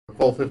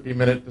full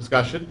 50-minute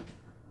discussion.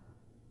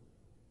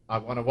 I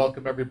want to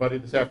welcome everybody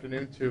this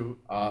afternoon to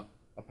a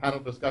panel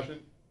discussion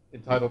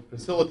entitled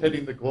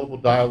Facilitating the Global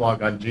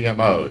Dialogue on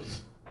GMOs.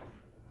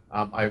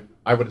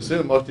 I would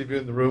assume most of you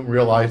in the room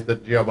realize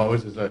that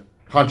GMOs is a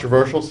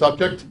controversial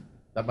subject.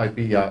 That might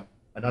be an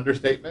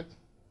understatement.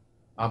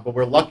 But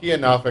we're lucky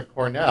enough at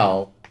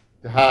Cornell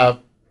to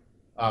have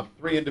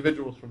three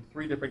individuals from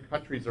three different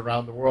countries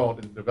around the world,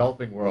 in the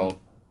developing world,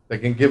 that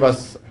can give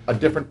us a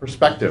different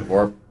perspective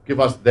or give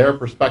us their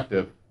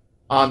perspective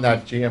on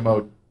that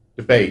GMO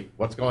debate.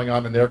 What's going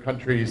on in their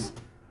countries,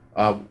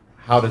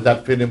 how does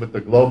that fit in with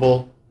the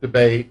global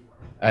debate,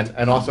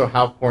 and also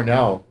how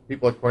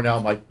people at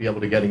Cornell might be able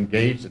to get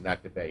engaged in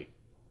that debate.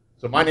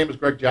 So my name is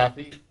Greg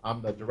Jaffe.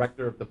 I'm the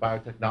director of the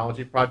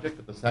Biotechnology Project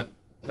at the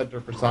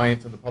Center for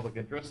Science in the Public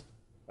Interest.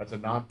 That's a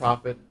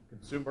nonprofit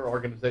consumer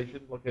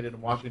organization located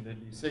in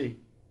Washington, D.C.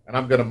 And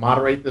I'm going to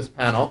moderate this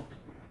panel.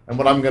 And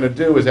what I'm going to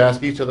do is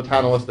ask each of the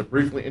panelists to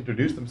briefly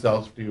introduce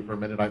themselves to you for a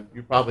minute.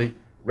 You probably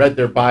read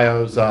their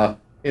bios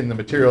in the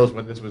materials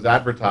when this was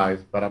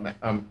advertised, but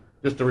I'm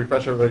just to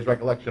refresh everybody's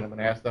recollection, I'm going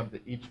to ask them to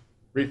each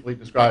briefly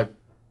describe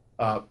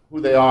who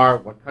they are,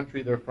 what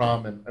country they're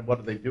from, and what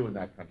do they do in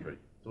that country.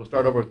 So we'll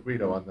start over with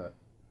Guido on the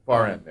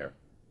far end there.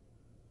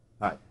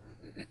 Hi.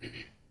 Can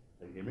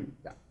you hear me?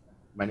 Yeah.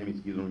 My name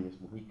is Guido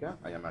Núñez-Mujica.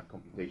 I am a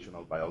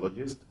computational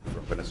biologist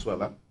from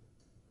Venezuela.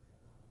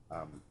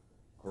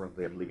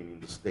 Currently, I'm living in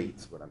the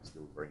States, but I'm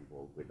still very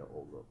involved with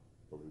all the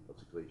political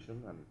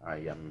situation. And I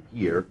am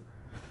here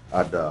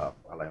at the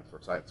Alliance for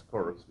Science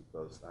course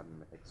because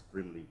I'm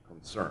extremely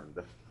concerned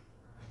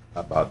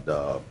about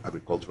the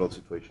agricultural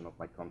situation of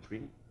my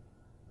country.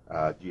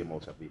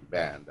 GMOs have been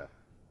banned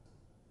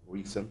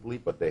recently,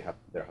 but there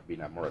have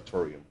been a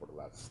moratorium for the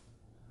last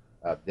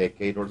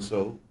decade or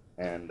so.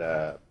 And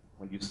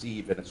when you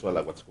see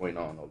Venezuela, what's going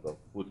on, or the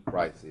food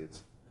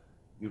crisis,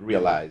 you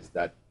realize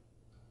that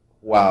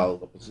while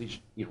the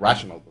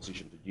irrational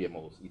opposition to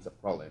GMOs is a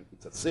problem,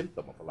 it's a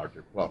symptom of a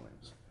larger problem,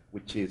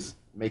 which is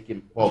making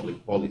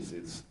public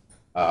policies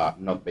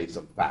not based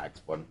on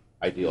facts, but on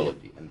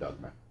ideology and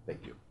dogma.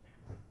 Thank you.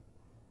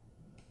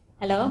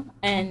 Hello,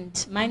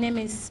 and my name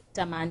is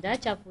Tamanda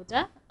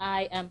Chavuta.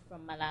 I am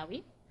from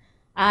Malawi.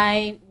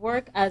 I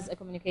work as a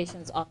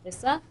communications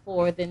officer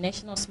for the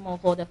National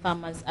Smallholder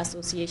Farmers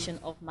Association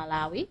of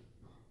Malawi,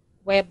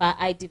 whereby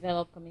I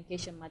develop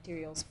communication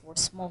materials for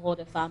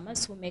smallholder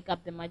farmers who make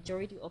up the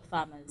majority of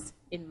farmers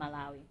in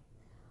Malawi.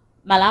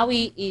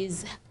 Malawi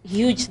is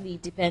hugely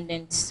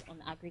dependent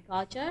on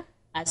agriculture.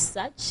 As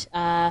such,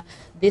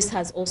 this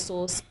has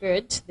also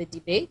spurred the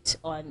debate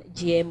on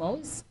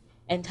GMOs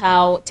and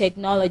how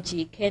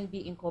technology can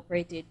be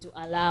incorporated to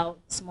allow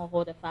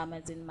smallholder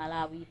farmers in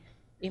Malawi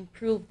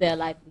improve their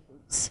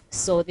livelihoods.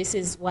 So this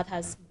is what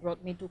has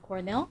brought me to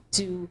Cornell,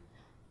 to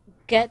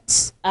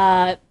get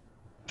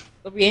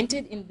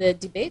oriented in the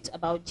debate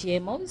about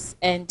GMOs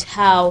and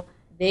how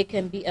they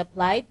can be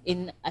applied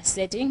in a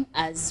setting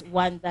as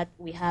one that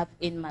we have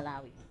in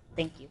Malawi.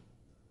 Thank you.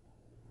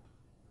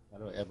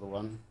 Hello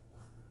everyone.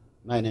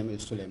 My name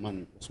is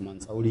Suleiman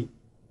Usman Saudi.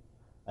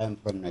 I am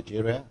from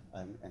Nigeria.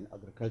 I'm an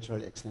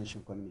agricultural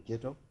extension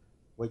communicator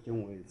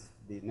working with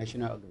the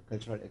National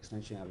Agricultural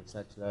Extension and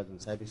Research Labs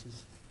and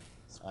Services,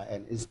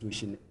 an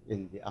institution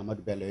in the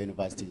Ahmadu Bello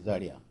University,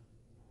 Zaria.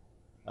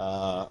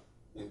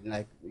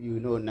 Like you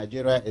know,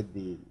 Nigeria is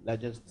the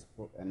largest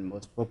and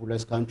most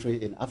populous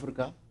country in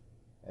Africa,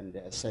 and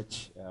as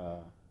such,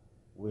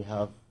 we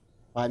have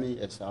farming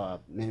as our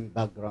main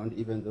background,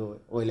 even though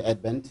oil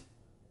advent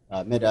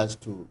made us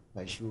to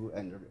pursue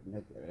and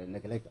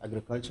neglect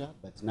agriculture,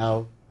 but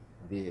now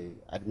the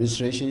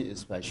administration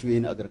is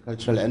pursuing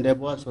agricultural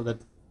endeavor so that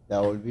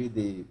there will be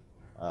the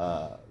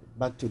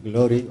back to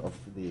glory of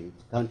the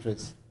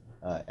country's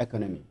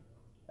economy.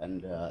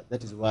 And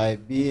that is why,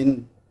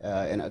 being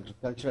an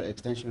agricultural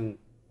extension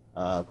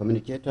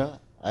communicator,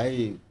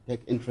 I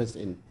take interest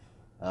in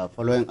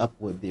following up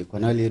with the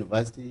Cornell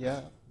University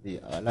here, the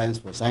Alliance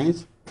for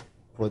Science,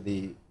 for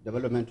the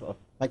development of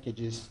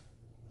packages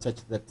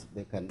such that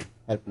they can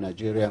help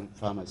Nigerian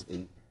farmers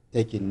in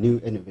taking new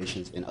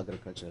innovations in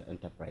agricultural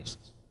enterprises.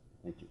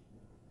 Thank you.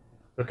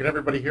 So can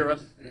everybody hear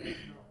us?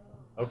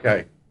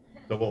 Okay.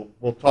 So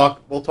we'll talk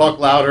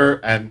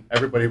louder, and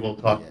everybody will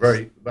talk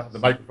the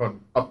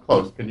microphone up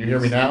close. Can you hear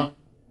me now?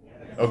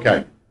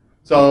 Okay.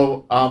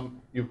 So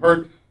you've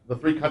heard the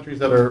three countries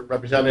that are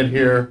represented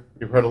here.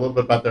 You've heard a little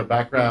bit about their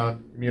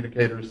background,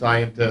 communicators,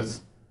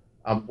 scientists.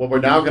 What we're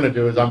now going to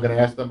do is I'm going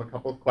to ask them a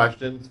couple of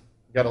questions,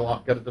 get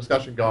a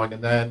discussion going,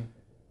 and then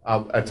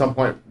at some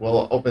point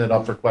we'll open it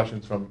up for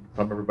questions from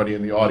everybody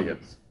in the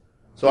audience.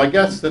 So I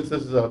guess since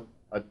this is a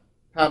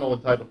panel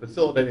entitled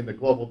Facilitating the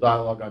Global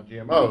Dialogue on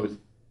GMOs,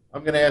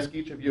 I'm going to ask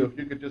each of you if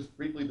you could just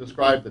briefly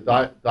describe the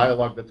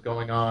dialogue that's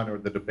going on, or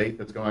the debate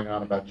that's going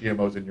on about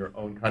GMOs in your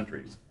own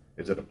countries.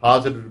 Is it a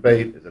positive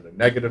debate? Is it a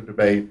negative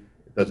debate?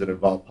 Does it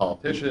involve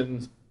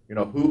politicians? You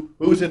know,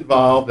 who's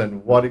involved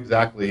and what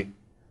exactly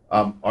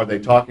are they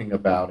talking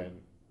about? And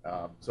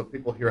so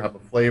people here have a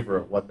flavor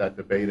of what that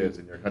debate is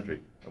in your country.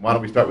 And why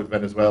don't we start with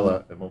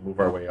Venezuela, and we'll move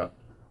our way up.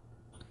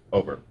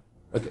 Over.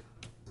 Okay.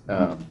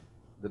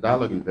 The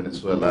dialogue in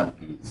Venezuela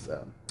is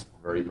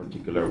very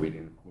particular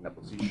in a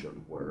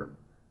position where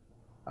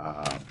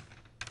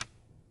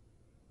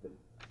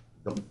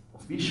the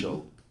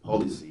official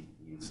policy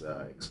is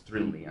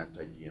extremely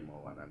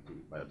anti-GMO and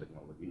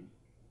anti-biotechnology,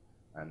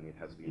 and it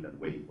has been that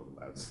way for the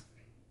last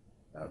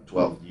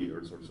 12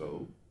 years or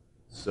so.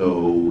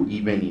 So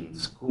even in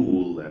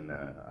school and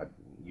at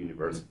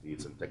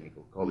universities and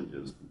technical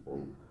colleges,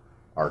 people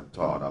are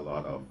taught a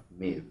lot of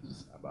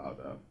myths about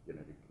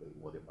genetically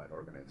modified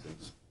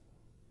organisms.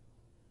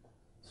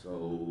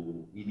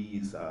 So it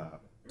is a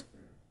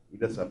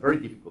very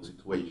difficult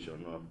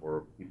situation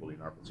for people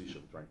in our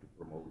position trying to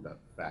promote that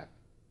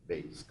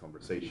fact-based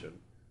conversation,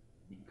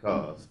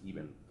 because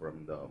even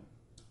from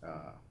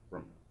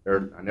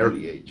an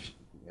early age,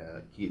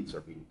 kids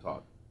are being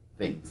taught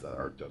things that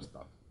are just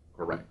not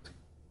correct.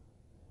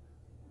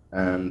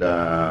 And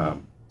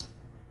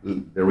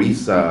there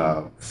is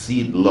a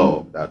seed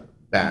law that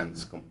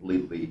bans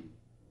completely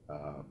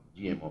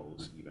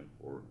GMOs, even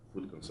for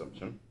food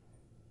consumption,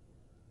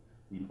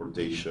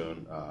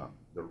 importation,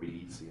 the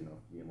releasing of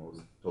GMOs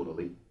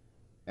totally.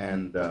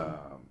 And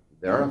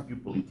there are a few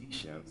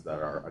politicians that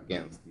are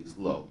against this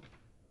law.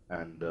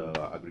 And the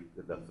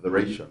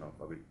Federation of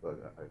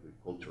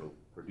Agricultural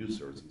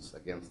Producers is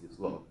against this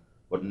law,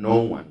 but no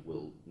one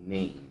will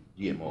name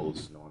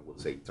GMOs, no one will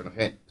say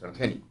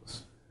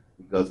transgénicos,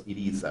 because it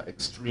is an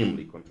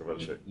extremely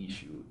controversial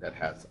issue that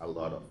has a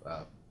lot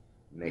of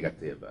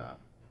negative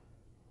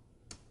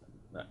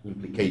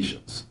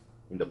implications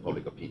in the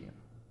public opinion.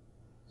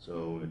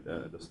 So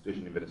the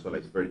situation in Venezuela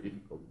is very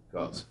difficult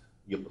because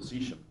the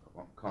opposition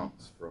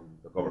comes from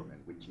the government,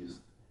 which is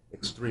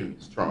extremely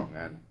strong,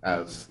 and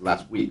as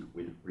last week,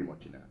 we're pretty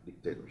much in a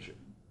dictatorship.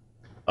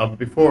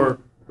 Before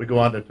we go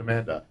on to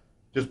Tamanda,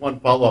 just one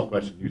follow-up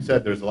question. You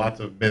said there's lots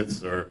of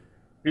myths, or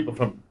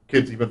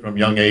kids even from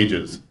young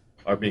ages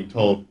are being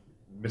told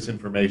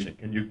misinformation.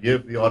 Can you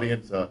give the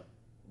audience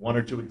one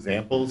or two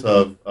examples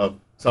of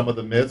some of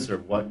the myths or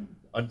what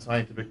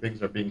unscientific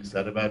things are being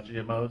said about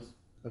GMOs?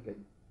 Okay.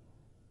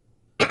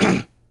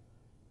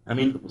 I'm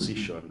in the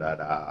position that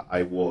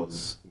I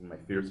was in my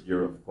first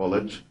year of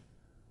college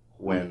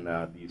when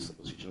this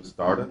opposition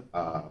started.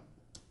 A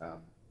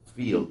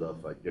field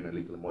of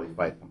genetically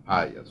modified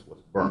papayas was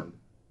burned,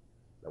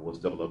 that was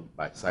developed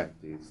by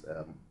scientists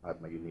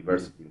at my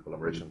university in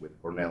collaboration with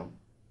Cornell.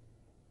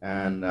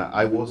 And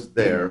I was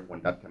there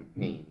when that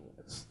campaign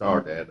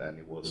started, and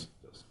it was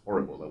just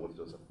horrible. I was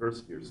just a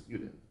first-year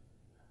student,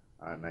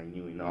 and I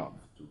knew enough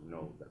to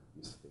know that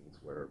these things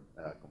were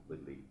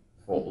completely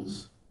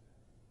false.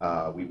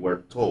 We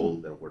were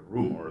told, there were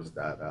rumors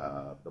that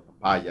the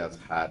papayas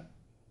had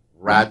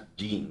rat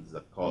genes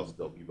that caused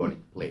the bubonic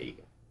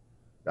plague,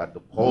 that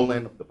the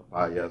pollen of the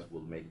papayas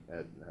will make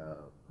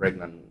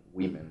pregnant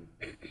women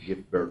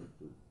give birth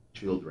to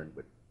children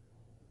with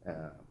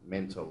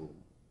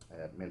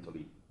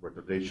mentally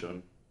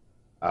retardation.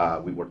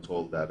 We were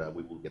told that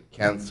we will get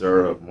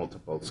cancer, of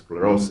multiple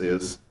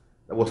sclerosis.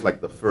 That was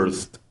like the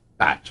first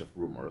batch of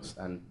rumors.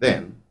 And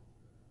then,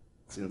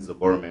 since the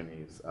government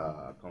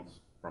comes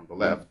from the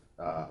left,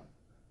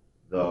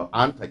 the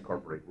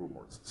anti-corporate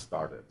rumors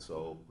started.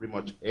 So pretty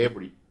much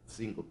every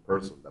single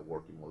person that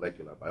worked in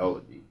molecular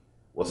biology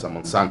was a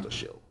Monsanto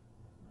shill.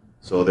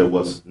 So there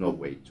was no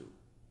way to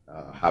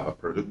have a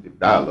productive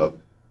dialogue,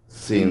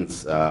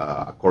 since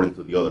according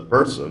to the other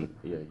person,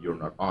 you're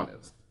not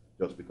honest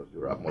just because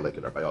you're a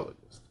molecular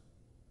biologist.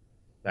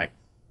 Thanks.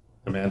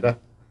 Amanda?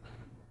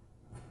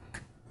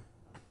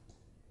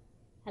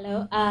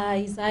 Hello.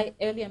 As I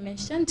earlier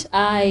mentioned,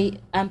 I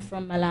am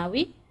from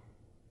Malawi.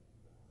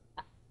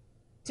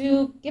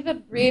 To give a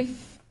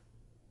brief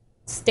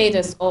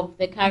status of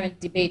the current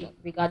debate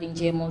regarding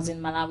GMOs in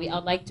Malawi, I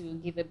would like to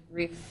give a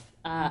brief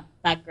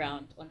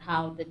background on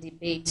how the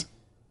debate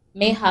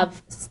may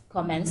have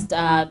commenced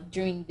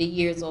during the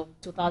years of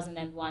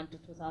 2001 to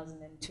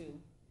 2002.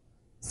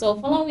 So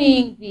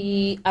following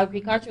the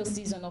agricultural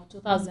season of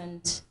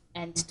 2000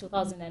 and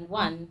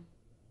 2001,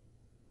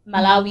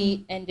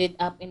 Malawi ended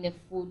up in a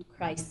food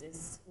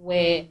crisis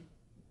where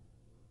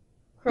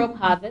crop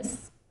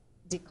harvests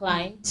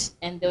declined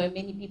and there were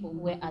many people who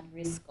were at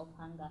risk of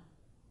hunger.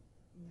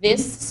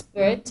 This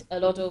spurred a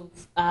lot of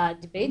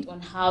debate on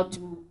how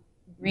to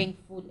bring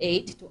food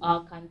aid to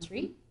our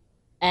country.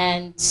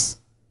 And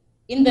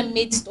in the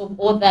midst of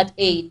all that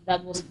aid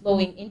that was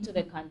flowing into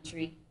the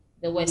country,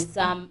 there was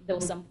some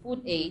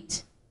food aid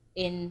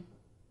in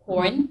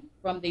corn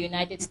from the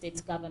United States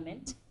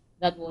government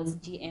that was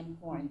GM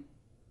corn.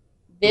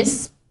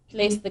 This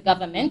placed the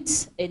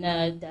government in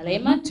a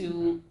dilemma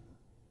to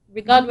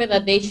regard whether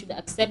they should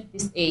accept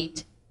this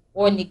aid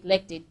or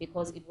neglect it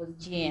because it was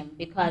GM,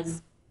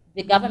 because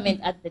the government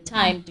at the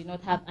time did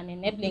not have an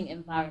enabling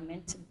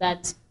environment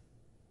that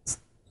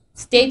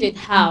stated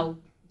how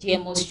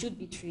GMOs should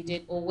be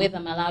treated or whether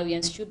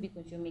Malawians should be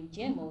consuming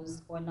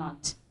GMOs or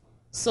not.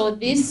 So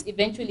this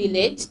eventually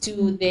led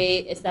to the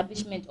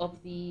establishment of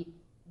the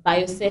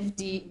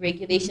Biosafety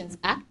Regulations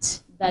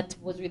Act that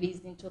was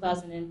released in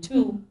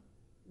 2002,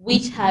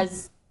 which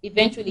has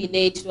eventually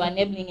led to an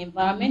enabling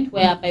environment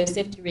where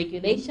biosafety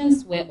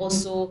regulations were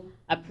also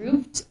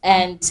approved,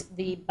 and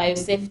the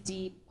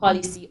biosafety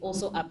policy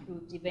also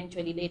approved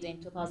eventually later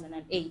in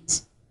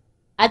 2008.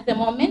 At the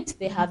moment,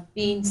 there have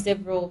been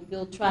several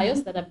field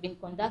trials that have been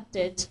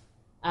conducted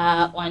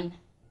on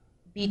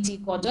BT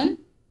cotton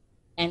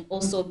and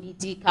also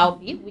BT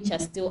cowpea, which are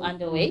still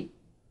underway.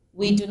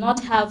 We do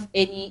not have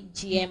any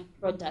GM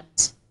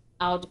product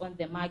out on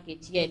the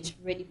market yet,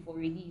 ready for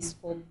release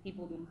for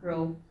people to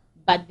grow,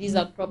 but these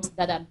are crops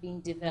that are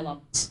being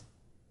developed.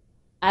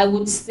 I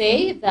would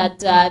say that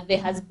there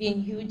has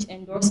been huge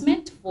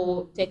endorsement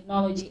for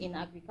technology in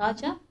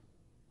agriculture.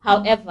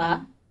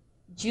 However,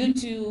 due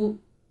to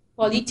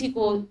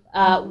political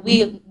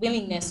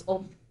willingness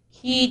of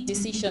key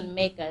decision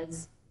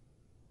makers,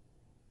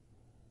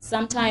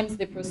 sometimes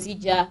the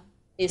procedure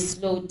is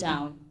slowed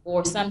down,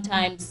 or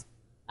sometimes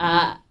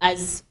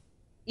as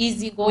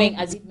easygoing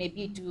as it may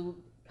be to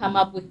come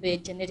up with a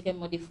genetically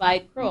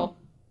modified crop,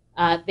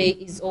 there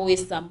is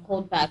always some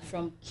holdback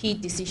from key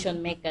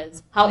decision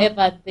makers.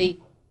 However, there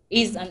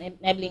is an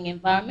enabling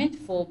environment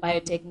for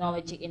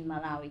biotechnology in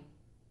Malawi.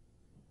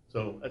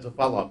 So as a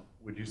follow-up,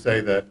 would you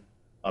say that,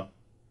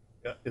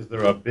 is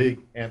there a big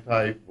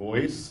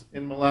anti-voice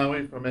in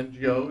Malawi from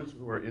NGOs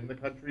who are in the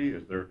country?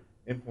 Is there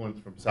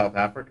influence from South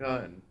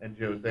Africa and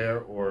NGOs there,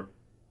 or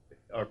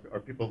are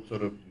people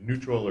sort of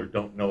neutral or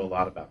don't know a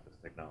lot about this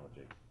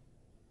technology?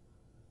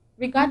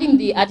 Regarding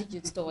the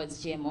attitudes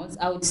towards GMOs,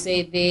 I would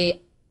say there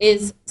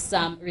is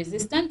some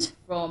resistance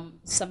from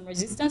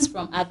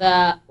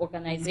other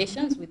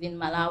organizations within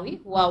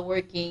Malawi who are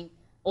working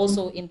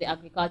also in the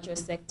agriculture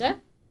sector.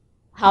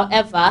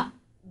 However,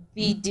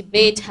 the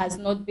debate has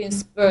not been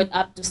spurred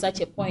up to such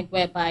a point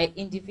whereby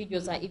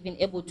individuals are even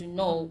able to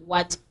know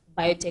what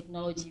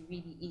biotechnology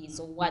really is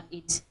or what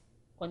it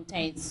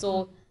contains.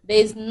 So there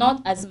is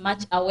not as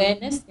much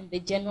awareness in the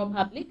general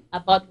public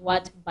about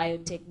what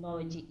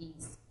biotechnology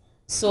is.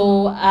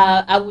 So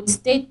I would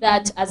state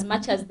that as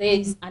much as there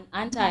is an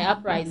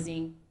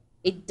anti-uprising,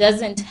 it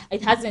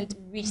hasn't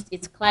reached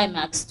its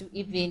climax to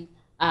even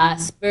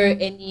spur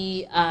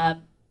any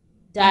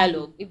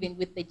dialogue, even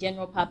with the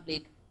general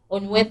public,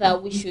 on whether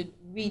we should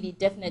really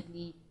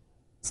definitely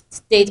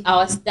state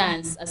our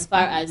stance as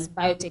far as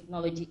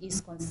biotechnology is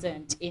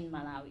concerned in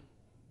Malawi.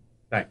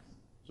 Thanks.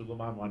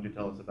 Suleiman, why don't you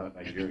tell us about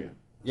Nigeria?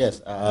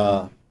 Yes,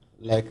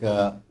 like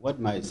what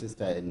my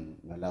sister in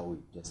Malawi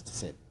just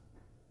said,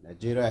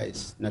 Nigeria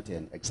is not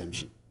an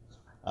exemption.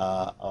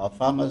 Our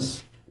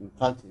farmers, in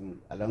fact,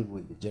 along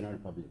with the general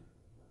public,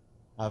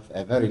 have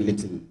a very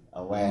little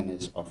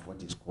awareness of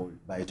what is called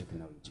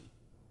biotechnology,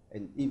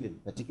 and even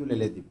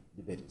particularly the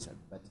debate itself.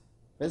 But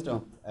first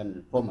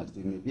and foremost,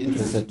 you may be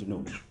interested to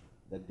know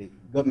that the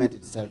government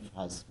itself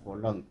has for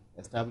long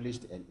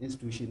established an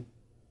institution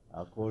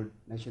called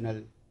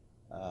National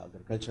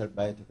Agricultural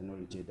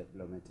Biotechnology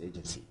Development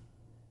Agency.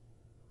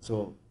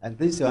 So, and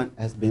this one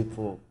has been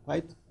for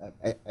quite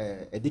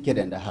a decade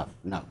and a half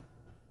now,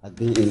 has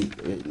been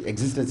in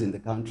existence in the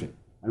country.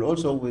 And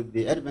also with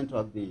the advent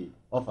of the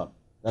OFA,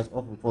 that's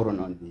Open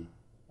Forum on the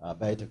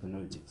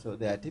Biotechnology. So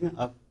they are teaming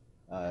up,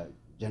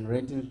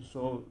 generating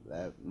so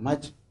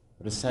much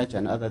research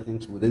and other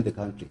things within the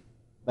country.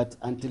 But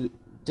until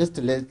just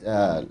late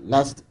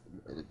last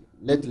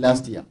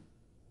year,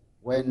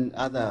 when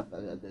other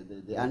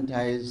the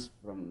antis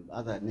from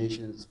other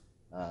nations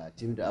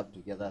teamed up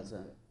together,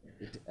 so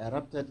it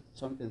erupted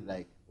something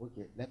like,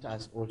 okay, let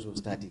us also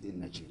start it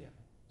in Nigeria.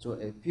 So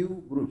a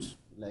few groups,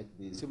 like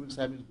the civil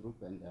service group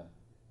and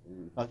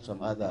in fact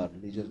some other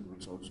religious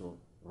groups also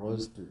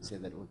rose to say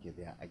that, okay,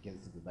 they are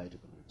against the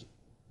biotechnology.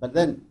 But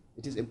then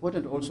it is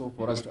important also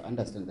for us to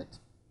understand that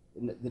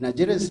the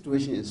Nigerian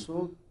situation is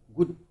so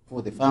good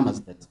for the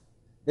farmers that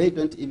they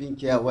don't even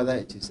care whether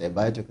it is a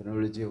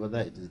biotechnology,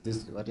 whether it is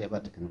this, whatever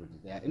technology.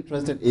 They are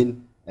interested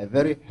in a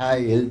very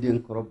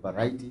high-yielding crop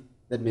variety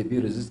that may be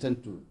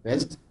resistant to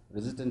pests,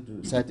 resistant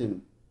to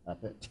certain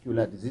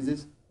particular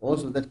diseases,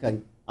 also that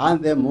can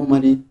earn them more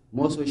money,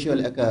 more social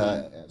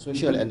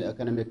and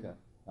economic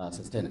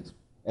sustenance.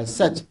 As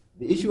such,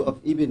 the issue of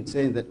even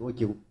saying that,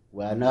 okay,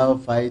 we are now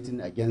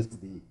fighting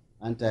against the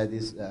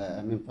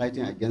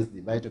fighting against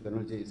the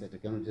biotechnology is a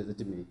technology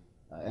that may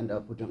end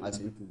up putting us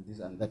into this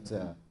and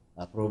that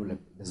problem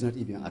does not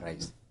even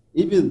arise.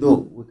 Even though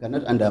we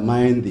cannot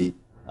undermine the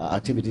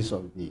activities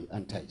of the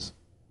antis.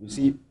 You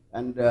see,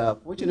 and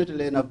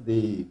fortunately enough,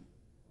 the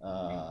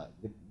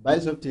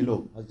biosafety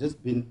law has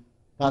just been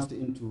passed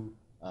into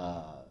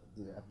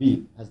the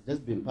bill has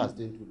just been passed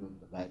into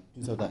by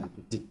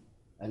 2015,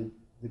 and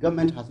the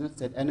government has not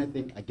said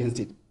anything against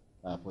it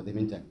for the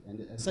meantime.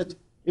 And as such,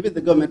 even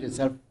the government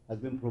itself has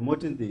been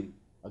promoting the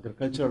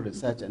agricultural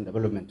research and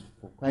development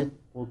I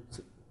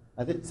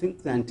think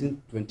since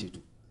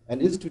 1922. An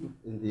institute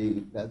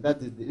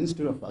that is the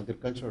Institute of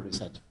Agricultural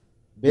Research,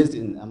 based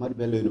in Ahmadu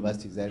Bello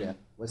University's area,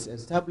 was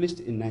established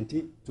in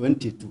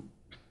 1922,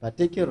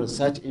 taking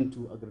research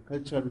into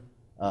agricultural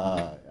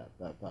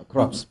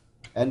crops.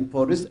 And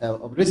for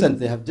of recent,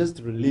 they have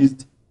just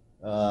released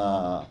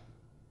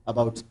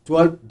about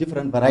 12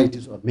 different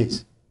varieties of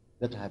maize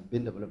that have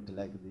been developed,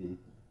 like the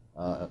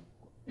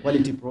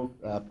quality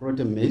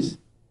protein maize,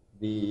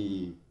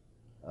 the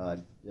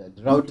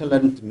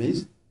drought-tolerant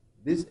maize,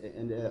 this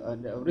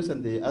and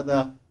recently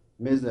other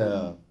maize,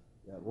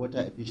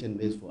 water-efficient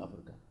maize for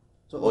Africa.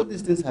 So all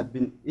these things have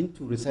been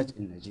into research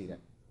in Nigeria,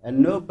 and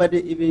nobody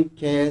even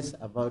cares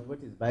about what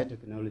is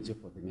biotechnology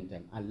for the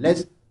meantime,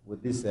 unless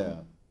with this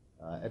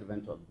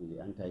advent of the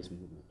anti-ice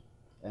movement.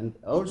 And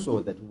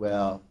also that we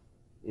are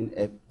in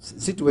a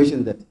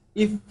situation that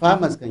if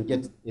farmers can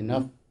get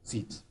enough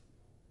seeds,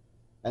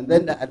 and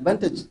then the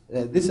advantage,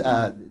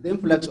 the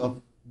influx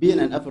of being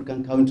an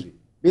African country,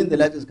 being the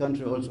largest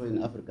country also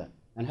in Africa,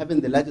 and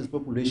having the largest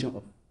population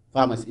of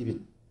farmers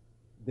even,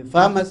 the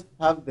farmers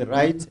have the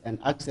right and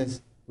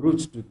access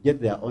routes to get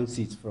their own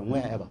seeds from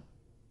wherever,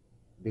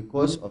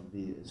 because of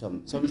the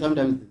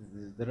sometimes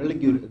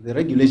the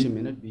regulation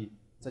may not be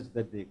such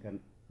that they can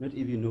not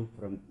even know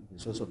from the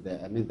source of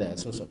their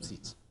source of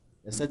seeds.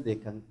 Instead, they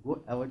can go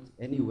out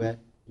anywhere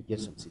to get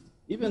some seeds.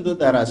 Even though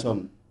there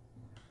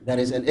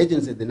is an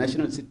agency, the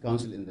National Seed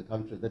Council in the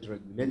country, that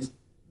regulates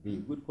the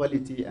good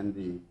quality and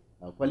the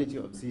quality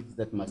of seeds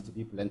that must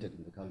be planted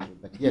in the country.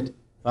 But yet,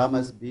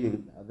 farmers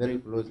being very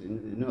close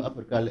in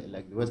Africa,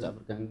 like the West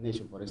African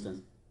nation, for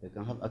instance, they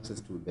can have access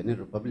to Benin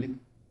Republic,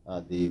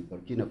 the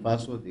Burkina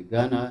Faso, the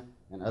Ghana,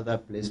 and other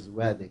places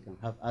where they can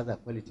have other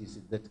qualities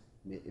that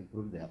may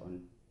improve their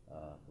own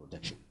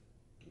production.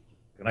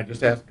 Can I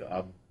just ask,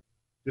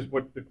 just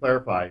what to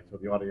clarify so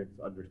the audience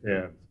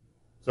understands?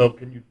 So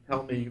can you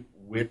tell me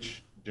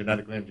which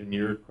genetically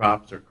engineered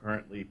crops are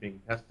currently being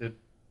tested?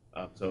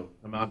 So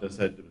Amanda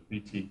said it was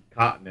BT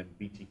cotton and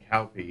BT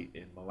cowpea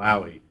in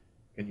Malawi.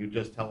 Can you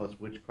just tell us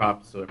which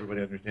crops, so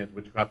everybody understands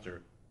which crops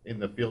are in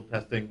the field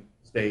testing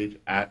stage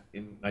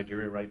in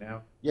Nigeria right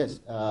now? Yes,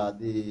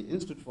 the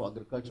Institute for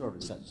Agricultural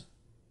Research,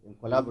 in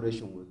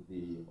collaboration with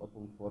the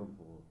Open Forum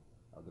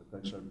for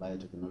Agricultural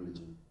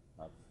Biotechnology,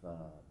 have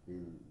the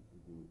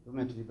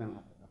government even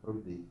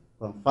approved the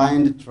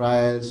confined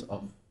trials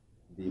of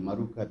the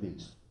Maruca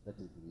beans, that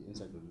is the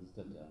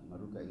insect-resistant,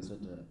 Maruca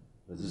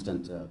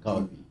insect-resistant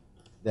cowpea.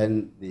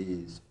 Then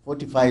the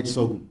fortified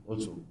sorghum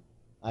also,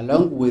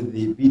 along with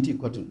the BT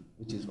cotton,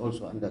 which is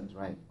also under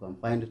trial,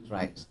 confined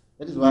trials.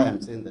 That is why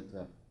I'm saying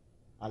that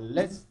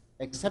unless,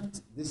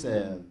 except this,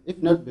 if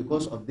not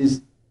because of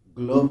this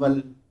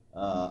global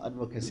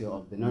advocacy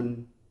of the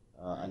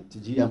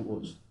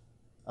anti-GMOs,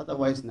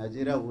 otherwise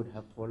Nigeria would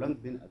have for long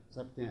been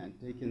accepting and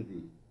taking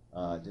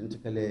the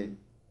genetically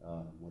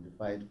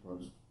modified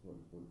crops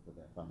for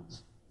their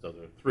farmers. So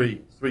there are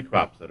three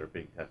crops that are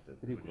being tested.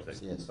 Three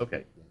crops, yes.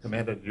 Okay. Yes.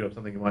 Amanda, did you have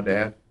something you wanted to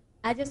add?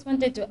 I just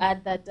wanted to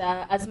add that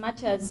as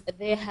much as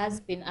there has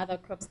been other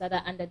crops that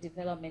are under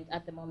development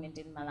at the moment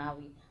in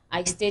Malawi,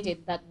 I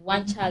stated that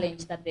one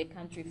challenge that the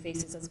country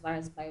faces as far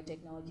as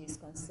biotechnology is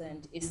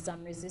concerned is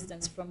some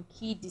resistance from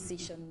key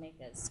decision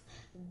makers.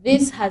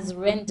 This has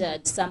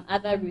rendered some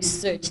other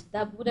research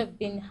that would have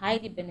been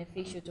highly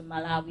beneficial to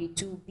Malawi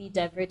to be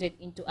diverted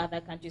into other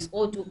countries,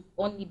 or to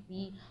only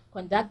be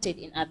conducted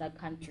in other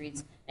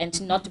countries and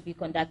not to be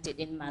conducted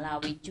in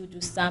Malawi due to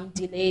some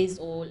delays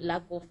or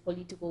lack of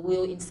political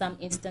will in some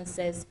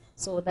instances.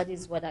 So that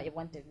is what I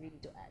wanted really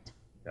to add.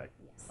 Okay.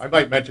 Yes. I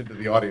might mention to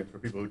the audience, for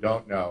people who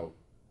don't know,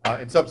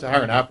 in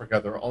sub-Saharan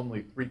Africa, there are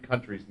only 3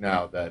 countries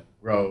now that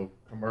grow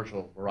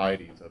commercial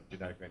varieties of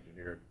genetically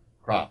engineered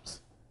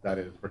crops. That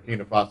is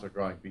Burkina Faso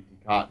growing BT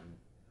cotton,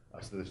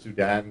 so the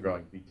Sudan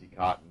growing BT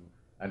cotton,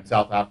 and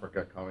South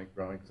Africa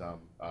growing some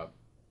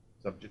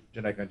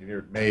genetically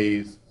engineered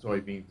maize,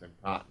 soybeans, and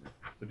cotton.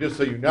 So just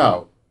so you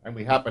know, and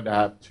we happen to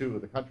have 2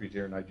 of the countries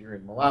here, Nigeria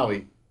and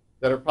Malawi,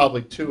 that are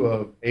probably 2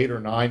 of 8 or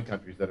 9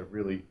 countries that have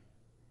really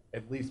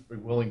at least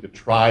been willing to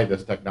try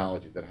this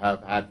technology, that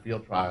have had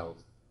field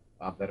trials,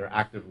 that are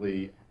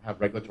actively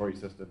have regulatory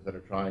systems that are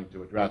trying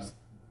to address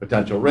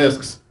potential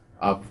risks,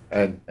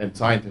 and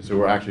scientists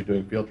who are actually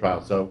doing field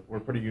trials. So we're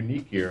pretty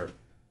unique here.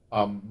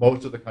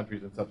 Most of the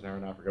countries in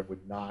sub-Saharan Africa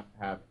would not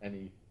have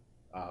any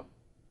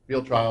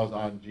field trials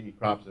on GE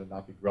crops and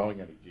not be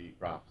growing any GE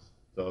crops.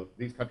 So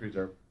these countries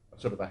are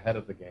sort of ahead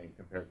of the game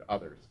compared to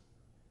others.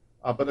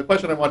 But the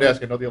question I wanted to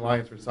ask, I know the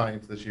Alliance for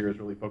Science this year is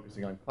really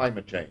focusing on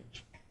climate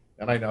change.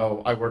 And I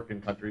know I work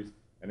in countries,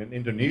 and in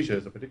Indonesia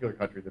is a particular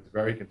country that's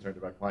very concerned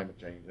about climate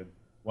change. And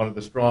one of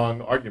the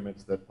strong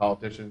arguments that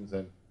politicians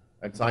and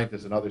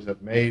scientists and others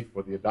have made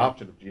for the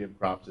adoption of GM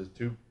crops is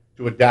to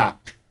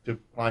adapt to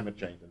climate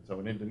change. And so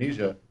in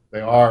Indonesia,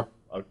 they are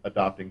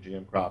adopting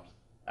GM crops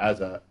as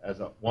a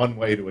one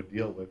way to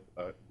deal with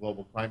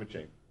global climate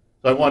change.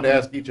 So I wanted to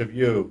ask each of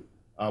you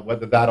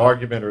whether that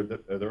argument, or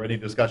are there any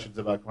discussions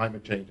about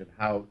climate change, and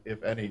how,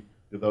 if any,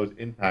 do those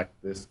impact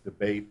this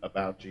debate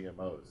about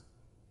GMOs?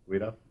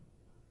 Guido?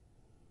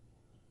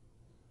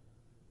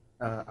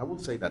 I will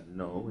say that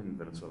no, in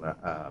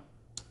Venezuela,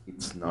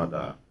 it's not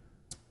a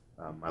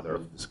matter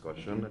of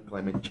discussion,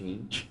 climate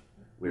change.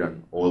 We're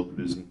an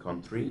oil-producing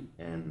country,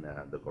 and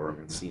the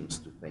government seems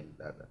to think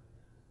that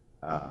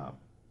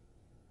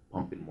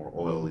pumping more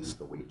oil is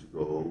the way to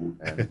go,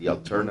 and the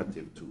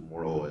alternative to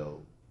more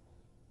oil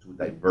to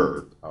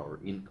divert our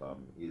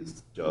income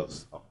is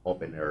just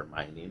open air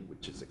mining,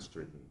 which is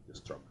extremely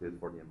destructive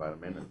for the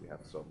environment, and we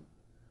have some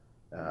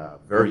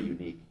very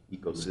unique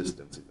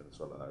ecosystems in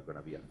Venezuela that are going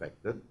to be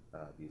affected.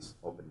 These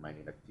open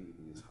mining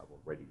activities have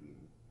already been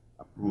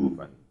approved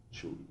and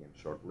should begin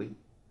shortly.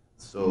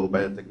 So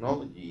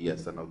biotechnology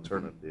as an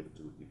alternative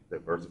to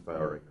diversify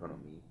our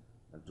economy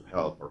and to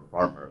help our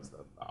farmers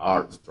that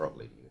are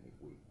struggling, even if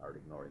we are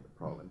ignoring the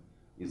problem,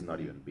 is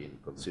not even being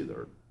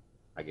considered,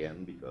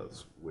 again,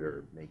 because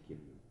we're making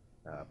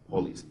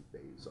policy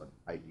based on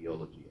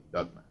ideology and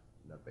dogma,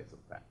 not based on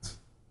facts.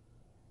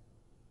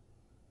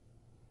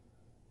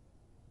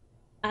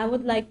 I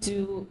would like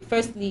to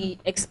firstly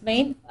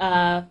explain,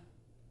 as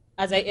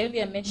I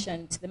earlier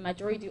mentioned, the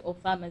majority of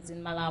farmers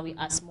in Malawi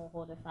are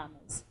smallholder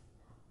farmers.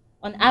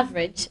 On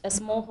average, a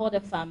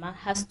smallholder farmer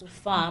has to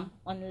farm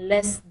on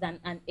less than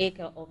an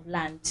acre of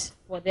land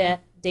for their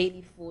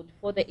daily food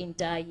for the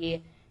entire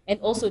year, and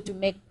also to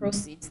make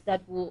proceeds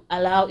that will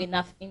allow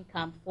enough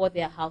income for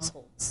their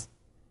households.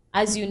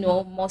 As you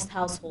know, most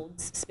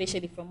households,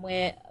 especially from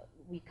where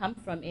we come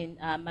from in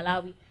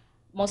Malawi,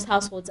 most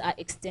households are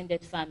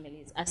extended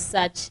families. As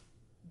such,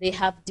 they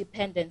have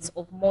dependents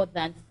of more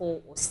than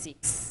 4 or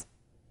 6.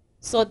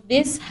 So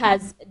this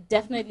has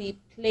definitely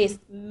placed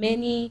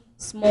many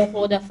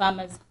smallholder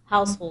farmers'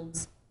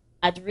 households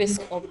at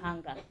risk of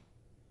hunger.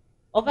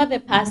 Over the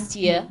past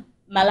year,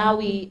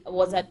 Malawi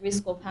was at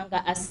risk of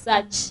hunger. As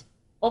such,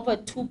 over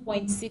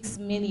 2.6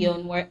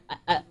 million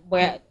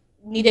were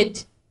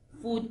needed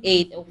food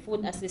aid or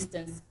food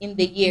assistance in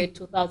the year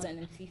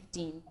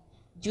 2015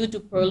 due to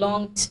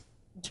prolonged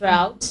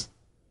drought,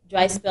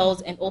 dry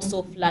spells, and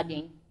also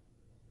flooding.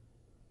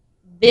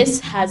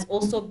 This has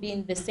also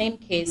been the same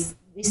case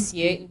this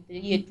year, in the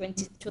year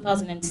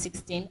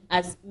 2016,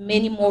 as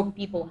many more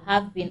people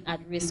have been at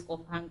risk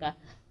of hunger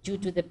due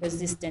to the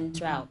persistent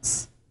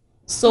droughts.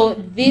 So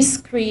this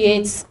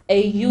creates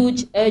a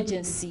huge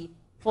urgency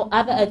for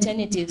other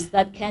alternatives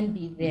that can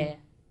be there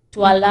to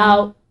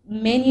allow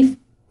many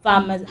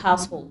farmers'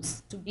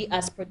 households to be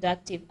as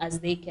productive as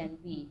they can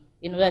be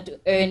in order to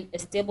earn a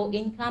stable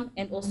income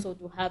and also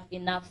to have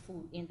enough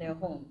food in their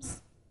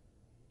homes.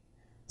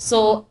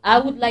 So I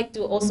would like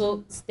to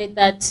also state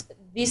that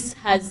this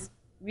has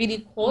really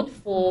called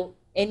for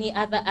any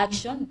other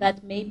action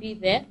that may be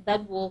there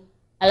that will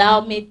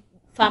allow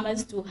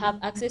farmers to have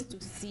access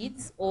to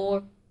seeds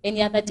or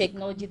any other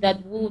technology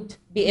that would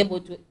be able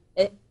to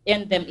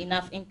earn them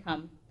enough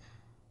income.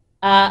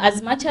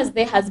 As much as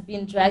there has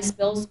been dry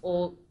spells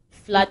or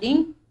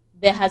flooding,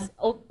 there has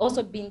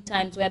also been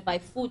times whereby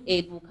food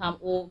aid will come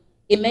or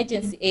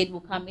emergency aid will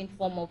come in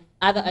form of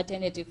other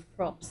alternative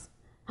crops.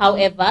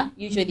 However,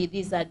 usually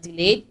these are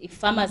delayed. If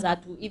farmers are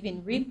to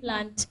even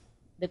replant,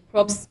 the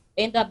crops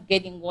end up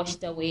getting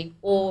washed away,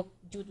 or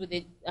due to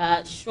the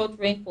short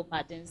rainfall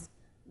patterns,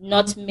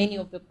 not many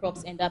of the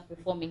crops end up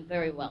performing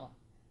very well.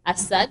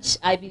 As such,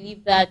 I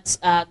believe that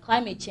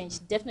climate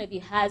change definitely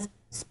has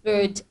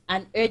spurred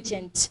an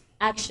urgent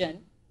action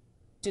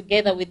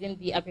together within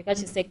the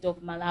agriculture sector of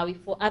Malawi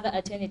for other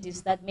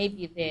alternatives that may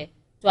be there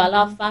to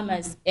allow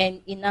farmers earn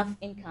enough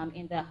income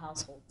in their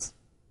households.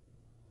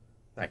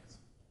 Thanks.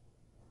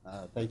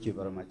 Thank you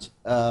very much.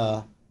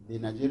 The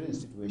Nigerian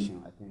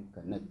situation, I think,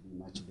 cannot be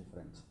much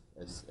different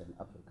as an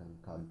African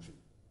country.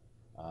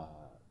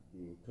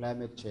 The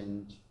climate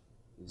change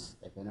is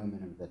a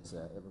phenomenon that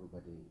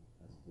everybody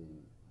has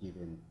been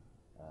given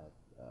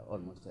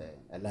almost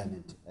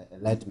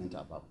enlightenment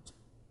about.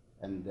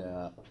 And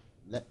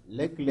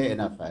luckily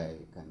enough, I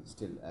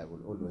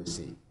will always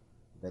say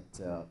that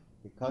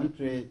the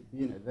country,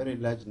 being a very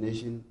large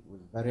nation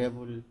with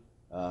variable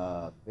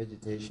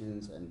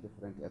vegetations and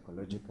different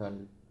ecological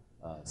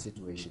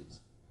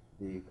situations,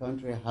 the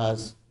country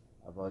has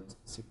about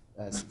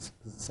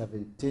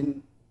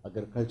 17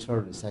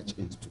 agricultural research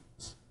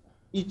institutes.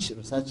 Each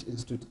research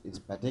institute is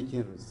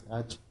partaking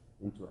research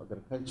into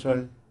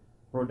agricultural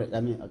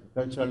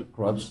agricultural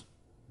crops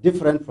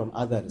different from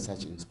other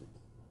research institutes.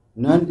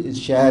 None is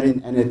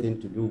sharing anything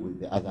to do with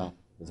the other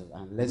research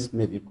unless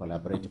maybe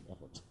collaborative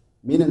efforts,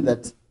 meaning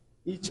that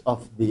each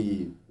of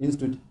the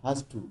institute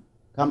has to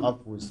come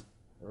up with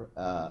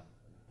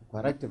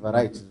correct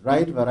varieties,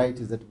 right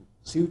varieties that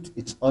suit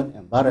its own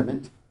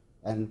environment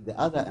and the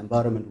other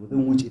environment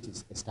within which it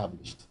is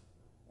established.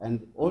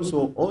 And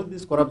also all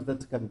these crops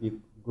that can be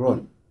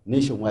grown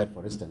nationwide,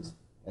 for instance,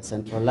 a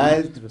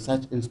centralized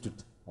research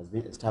institute has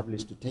been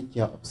established to take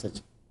care of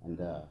such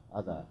and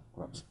other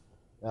crops.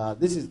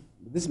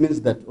 This means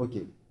that,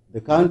 okay,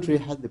 the country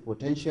has the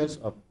potentials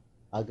of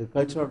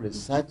agricultural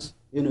research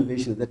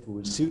innovation that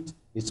will suit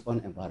its own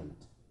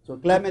environment. So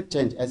climate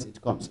change, as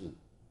it comes in,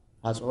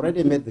 has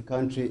already made the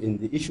country in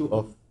the issue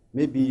of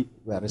maybe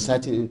we are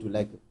researching into,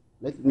 like,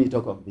 let me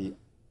talk of the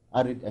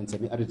arid and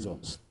semi-arid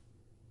zones,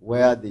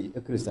 where the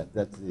ICRISAT,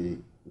 that's the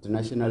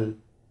International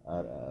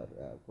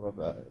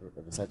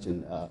Research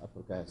in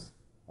Africa,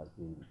 has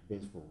been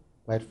based for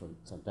quite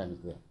some time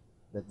there,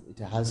 that it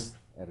has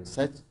a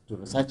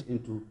research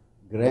into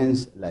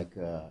grains like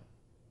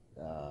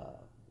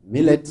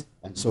millet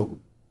and sorghum.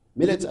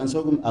 millets and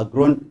sorghum are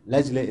grown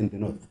largely in the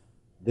north.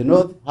 The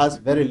north has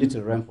very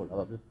little rainfall,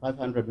 about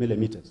 500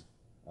 millimeters,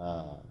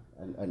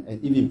 and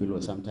even below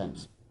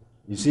sometimes.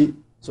 You see,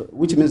 so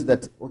which means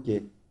that,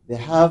 okay, they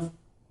have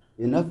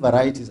enough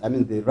varieties, I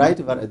mean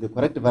the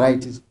correct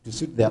varieties to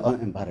suit their own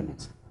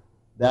environments.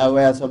 There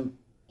were some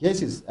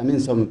cases, I mean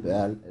some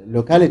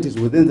localities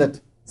within that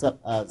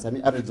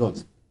semi-arid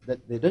zones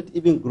that they don't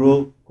even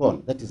grow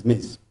corn, that is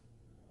maize.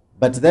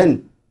 But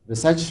then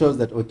research shows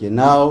that, okay,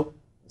 now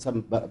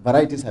some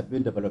varieties have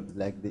been developed,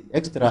 like the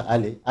extra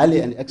early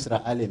and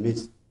extra early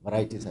maize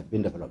varieties have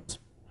been developed.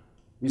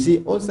 You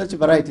see, all such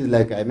varieties,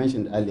 like I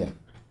mentioned earlier,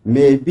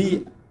 may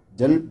be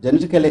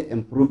genetically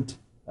improved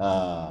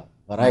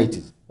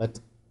varieties, but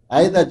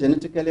either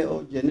genetically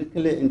or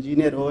genetically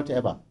engineered or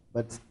whatever,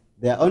 but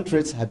their own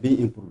traits have been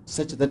improved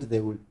such that they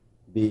will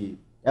be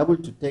able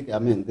to take, I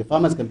mean, the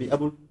farmers can be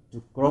able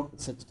to crop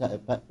such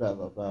type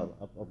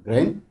of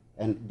grain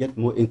and get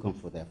more income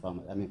for their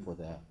farmer, I mean, for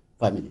their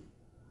family.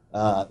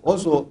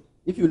 Also,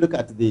 if you look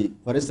at the,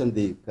 for instance,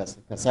 the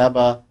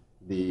cassava,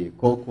 the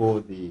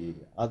cocoa, the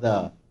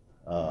other,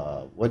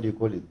 what do you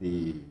call it,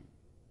 the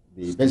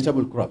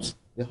vegetable crops,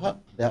 they have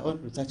their own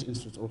research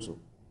institutes also.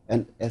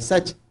 And as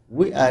such,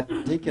 we are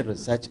taking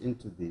research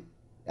into the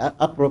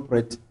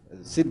appropriate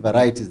seed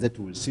varieties that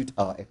will suit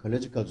our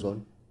ecological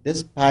zone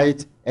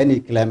despite any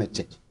climate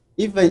change.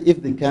 Even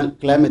if the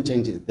climate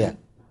change is there,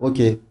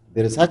 okay,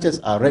 the researchers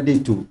are ready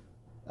to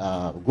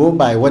go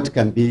by what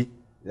can be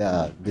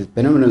the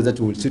phenomena that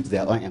will suit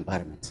their own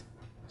environment.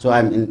 So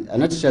I'm in a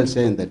nutshell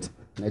saying that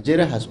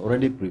Nigeria has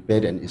already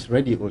prepared and is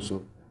ready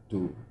also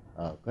to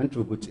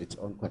contribute its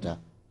own quota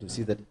to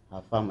see that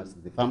our farmers,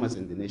 the farmers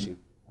in the nation,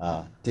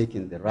 are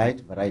taking the right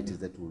varieties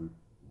that will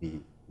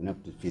be enough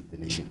to feed the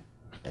nation,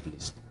 at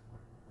least.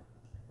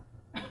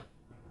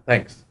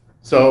 Thanks.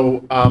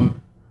 So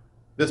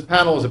this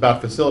panel is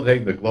about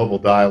facilitating the global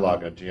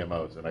dialogue on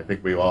GMOs, and I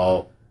think we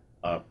all,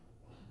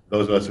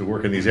 those of us who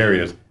work in these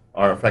areas,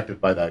 are affected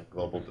by that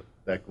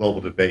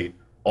global debate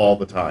all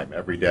the time,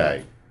 every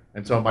day.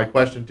 And so my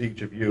question to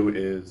each of you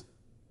is,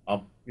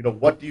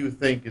 what do you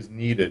think is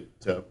needed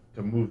to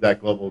move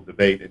that global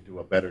debate into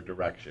a better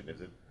direction?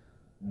 Is it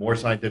more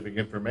scientific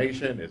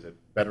information? Is it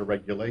better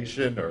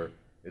regulation? Or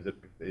is it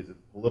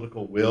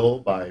political will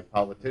by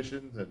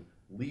politicians and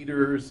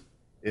leaders?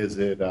 Is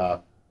it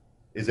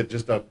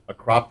just a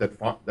crop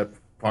that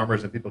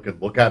farmers and people can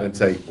look at and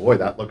say, boy,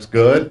 that looks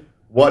good?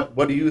 What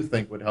do you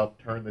think would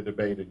help turn the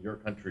debate in your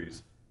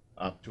countries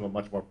to a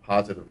much more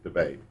positive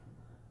debate?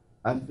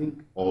 I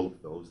think all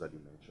of those that you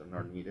mentioned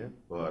are needed,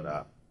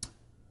 but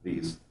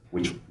these,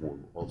 which will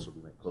also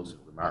be my closing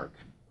remark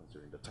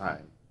considering the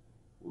time,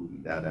 will be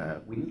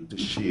that we need to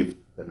shift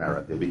the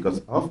narrative,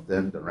 because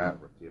often the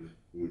narrative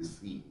is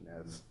seen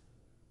as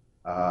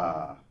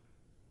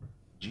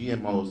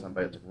GMOs and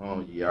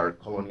biotechnology are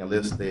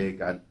colonialistic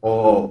and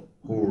all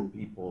poor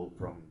people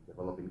from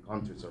developing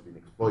countries are being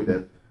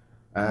exploited.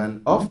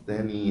 And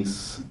often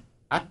it's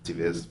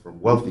activists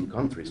from wealthy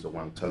countries the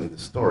one telling the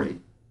story.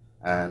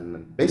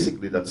 And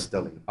basically that's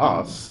telling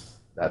us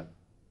that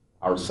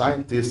our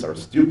scientists are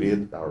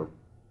stupid, our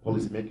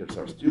policymakers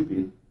are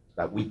stupid,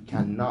 that we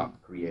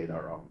cannot create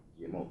our own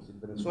GMOs. In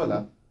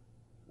Venezuela,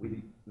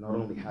 we not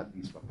only had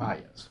these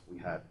papayas, we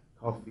had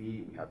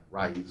coffee, we had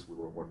rice, we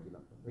were working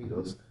on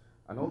potatoes,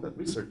 and all that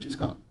research is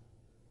gone.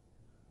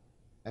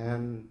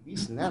 And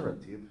this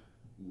narrative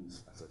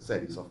is, as I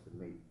said, is often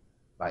made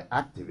by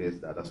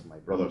activists that, as my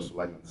brother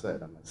Sulaiman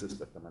said, and my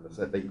sister Tamanda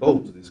said, they go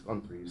to these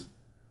countries,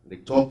 they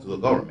talk to the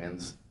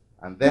governments,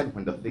 and then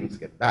when the things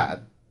get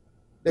bad,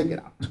 they get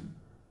out,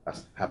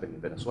 as happened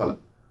in Venezuela.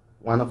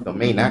 One of the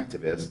main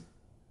activists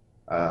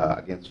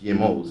against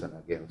GMOs and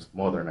against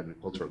modern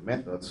agricultural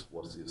methods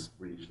was this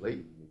British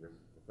lady, university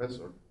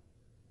professor,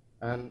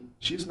 and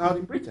she's now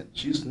in Britain.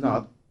 She's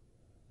not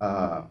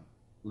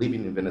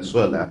living in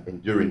Venezuela,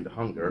 enduring the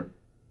hunger,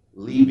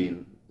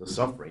 leaving the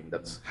suffering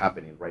that's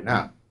happening right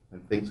now.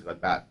 When things got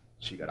bad,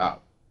 she got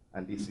out.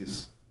 And this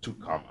is too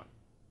common.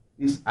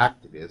 These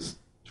activists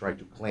try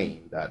to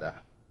claim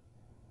that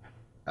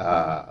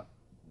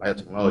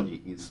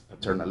biotechnology is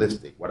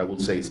paternalistic. What I will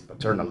say is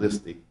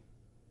paternalistic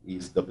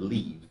is the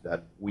belief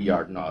that we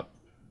are not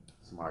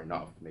smart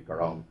enough to make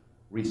our own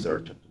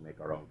research and to make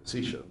our own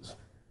decisions.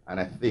 And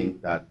I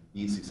think that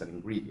this is an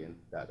ingredient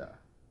that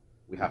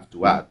we have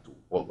to add to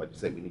all what you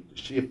say. We need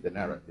to shift the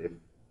narrative,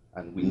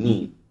 and we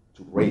need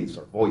to raise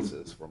our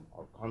voices from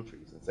our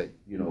countries and say,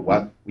 you know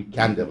what, we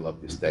can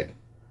develop this tech.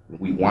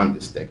 We want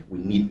this tech. We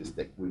need this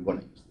tech. We're going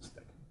to use this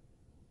tech.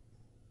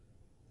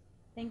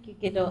 Thank you,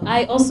 Guido.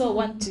 I also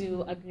want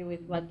to agree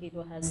with what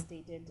Guido has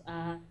stated.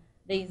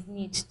 There is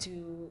need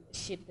to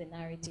shift the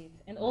narrative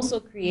and also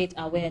create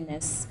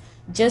awareness,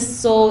 just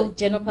so the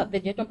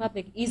general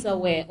public is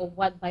aware of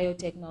what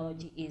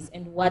biotechnology is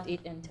and what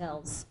it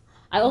entails.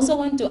 I also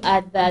want to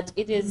add that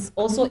it is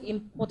also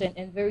important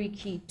and very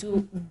key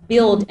to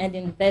build and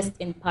invest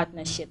in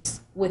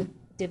partnerships with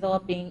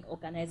developing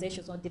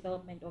organizations or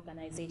development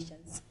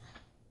organizations.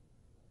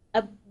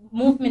 A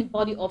movement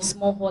body of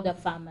smallholder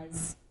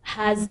farmers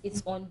has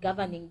its own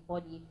governing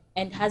body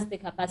and has the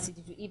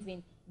capacity to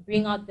even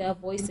bring out their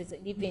voices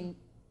and even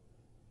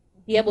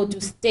be able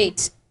to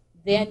state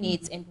their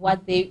needs and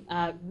what they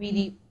are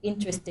really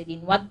interested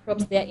in, what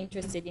crops they're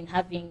interested in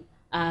having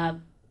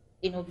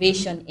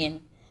innovation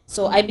in.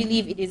 So I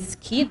believe it is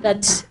key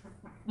that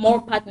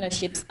more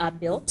partnerships are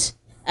built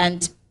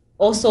and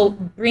also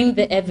bring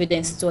the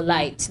evidence to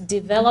light,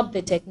 develop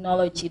the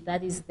technology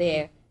that is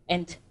there,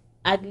 and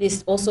at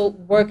least also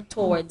work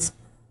towards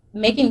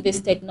making this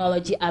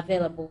technology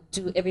available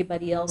to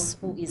everybody else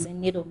who is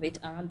in need of it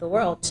around the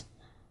world.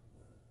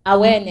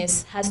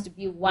 Awareness has to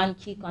be one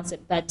key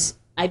concept that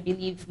I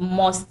believe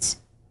most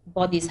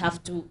bodies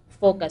have to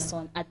focus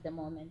on at the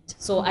moment.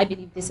 So I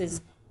believe this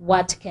is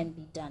what can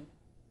be done.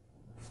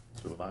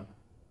 Suleiman?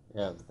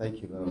 Yeah,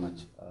 thank you very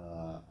much.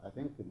 I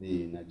think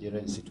the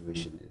Nigerian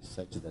situation is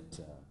such that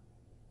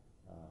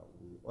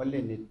we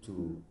only need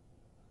to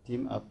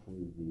team up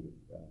with the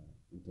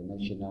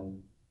international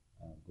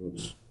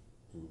groups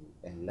to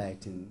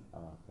enlighten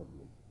our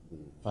public, the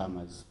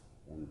farmers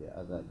and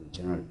the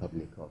general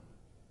public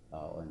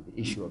on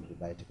the issue of the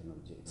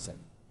biotechnology itself.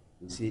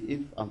 You see,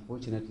 if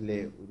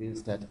unfortunately we didn't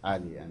start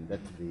early and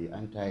that the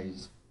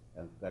antis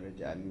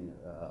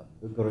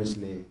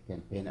vigorously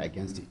campaign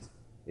against it,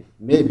 it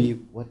may be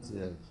what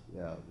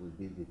will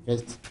be the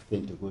first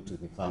thing to go to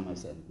the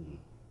farmers and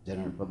the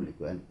general public,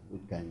 and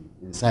it can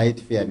incite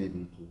fear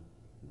maybe to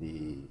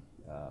the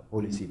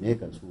policy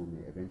makers who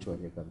may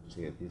eventually come to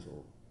say this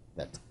or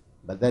that.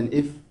 But then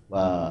if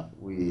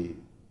we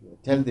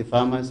tell the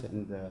farmers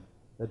and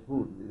that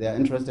they are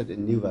interested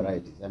in new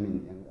varieties,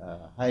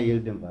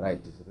 high-yielding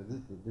varieties,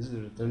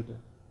 resistant,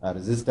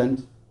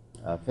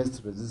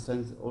 pest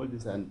resistance, all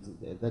this, and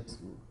that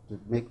to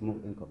make more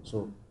income.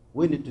 So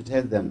we need to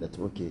tell them that,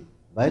 okay,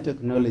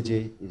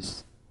 biotechnology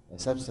is a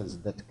substance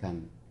that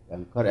can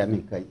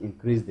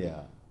increase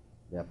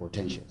their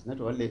potentials, not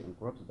only in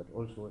crops, but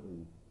also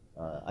in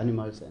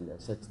animals and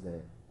assets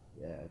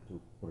to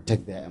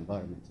protect their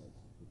environment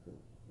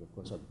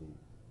because of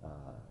the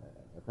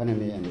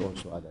economy and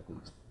also other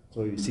things.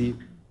 So you see,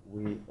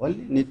 we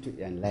only need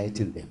to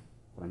enlighten them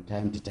from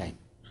time to time,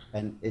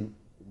 and in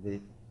the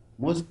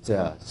most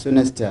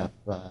soonest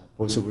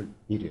possible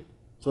period,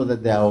 so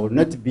that there will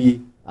not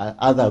be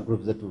other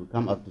groups that will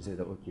come up to say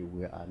that, okay,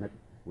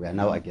 we are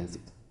now against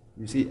it.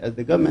 You see,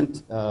 the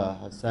government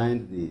has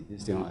signed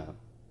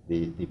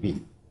the bill,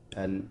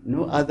 and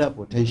no other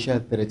potential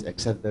threats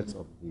except that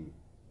of the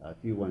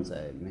few ones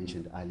I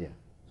mentioned earlier.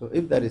 So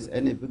if there is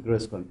any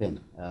vigorous campaign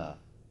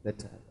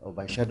that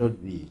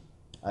overshadowed the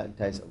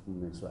anti-of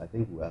movement, so I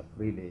think we are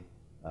freely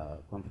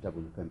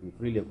comfortable, can be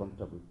freely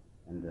comfortable,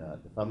 and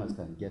the farmers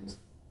can get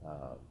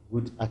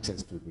good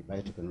access to the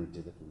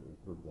biotechnology that will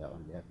improve their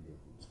own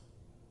livelihoods.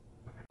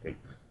 Okay.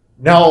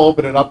 Now I'll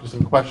open it up to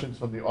some questions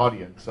from the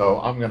audience. So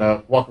I'm going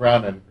to walk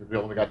around, and because we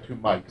only got 2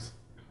 mics,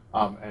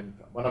 and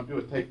what I'm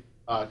doing is take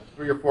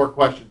 3 or 4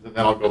 questions, and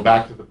then I'll go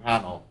back to the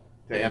panel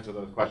to answer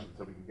those questions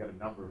so we can get a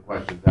number of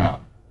questions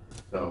out.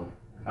 So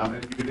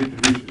if you could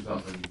introduce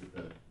yourself when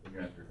you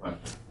ask your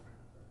question.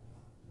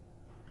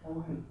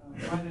 Oh, hey,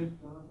 my name is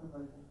Jonathan. I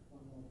think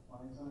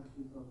from the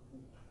Bioscience Group.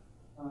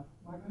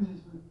 My question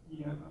is with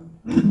Guido.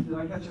 Did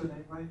I catch your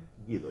name right?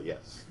 Guido,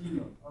 yes.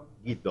 Guido.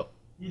 Guido.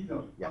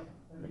 Guido. Yeah. Okay.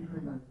 Thank you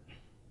very much.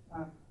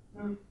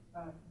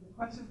 The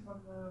question from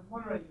the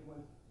moderator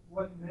was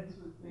what myths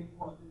was being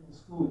taught in the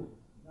school,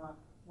 not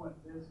what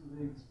myths were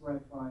being spread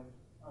by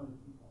other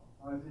people.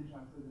 I was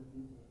interested in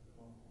these.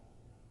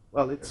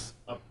 Well, it's...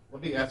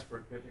 Let me ask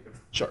for,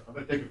 Sure. I'm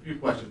going to take a few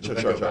questions and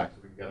then go back so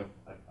we can get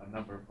a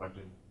number of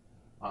questions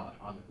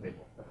on the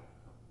table. So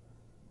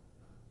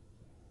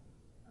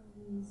I'm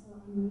Louise.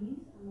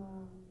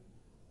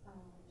 I'm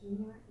a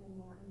junior in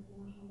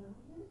international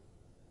development,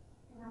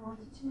 and I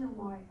wanted to know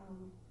why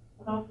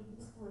a lot of the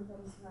discourse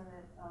that is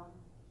surrounded,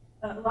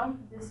 a lot of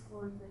the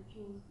discourse that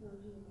fuels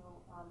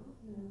pro-GMO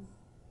movements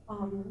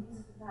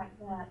uses the fact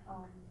that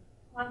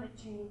climate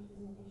change is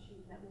an issue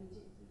that will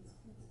increase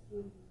food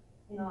security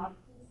in a lot of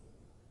cases.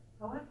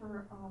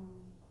 However,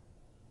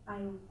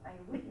 I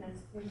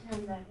witnessed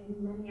firsthand that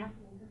in many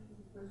African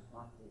countries, the first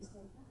crop they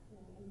start packing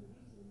and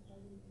producing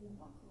starting to be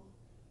fossil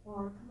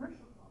or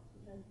commercial crops,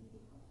 which are easy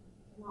crops,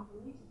 which are not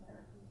related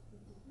directly to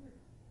food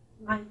security.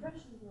 My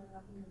impression growing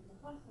up in the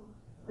fossil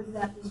was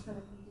that this kind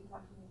of easy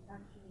cropping is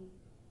actually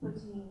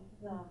putting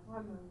the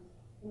farmers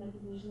in a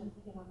position of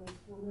economic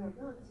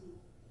vulnerability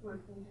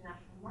towards the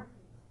international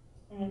markets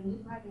and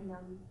depriving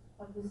them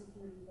of the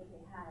security that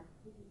they had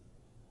previously.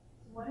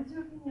 What is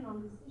your opinion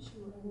on this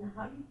issue, and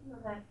how do you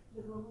feel that the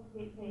global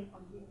debate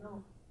on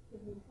GMO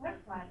could be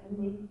clarified and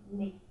maybe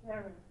made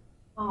fairer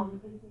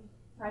if we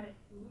try to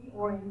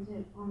reorient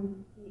it on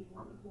the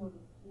economic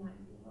motive behind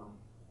GMO,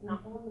 not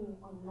only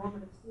on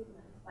normative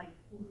statements like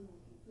increasing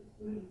food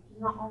security, which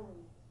is not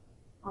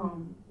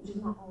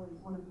always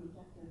one of the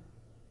objectives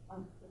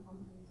of the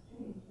company's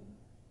change.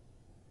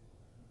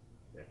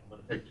 Okay, I'm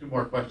going to take 2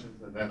 more questions,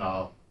 and then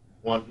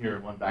one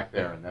here and one back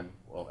there, and then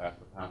we'll ask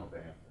the panel to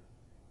answer.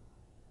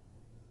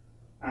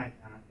 Hi,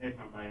 Ed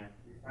from CIFAD.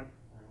 I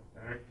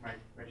direct my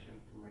question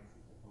to my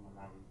sister from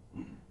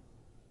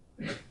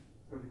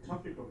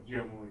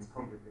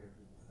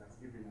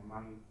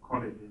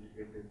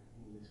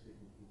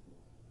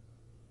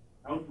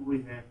we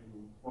have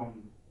an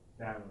informed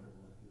dialogue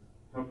about this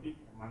topic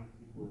among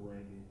people where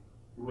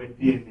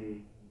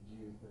DNA and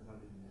genes does not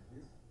even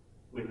exist,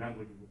 where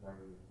language is a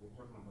barrier? We're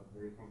talking about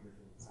very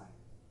complicated science.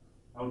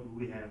 How do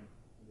we have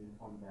an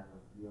informed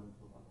dialogue beyond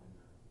propaganda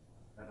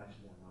that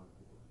actually allows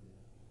people to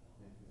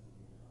think this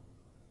is about?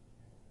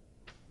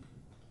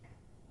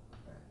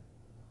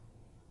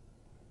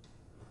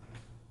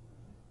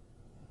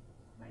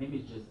 My name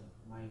is Joseph.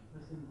 My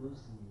question goes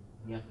to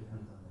the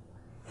Africans on the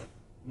planet.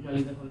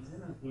 Usually the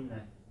concern has been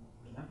that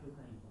in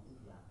Africa in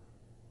particular,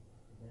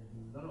 there's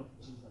been a lot of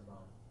issues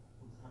about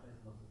food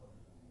harvest loss of the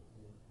planet.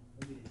 So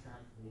maybe the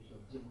current ratio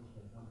of GMOs,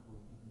 for example,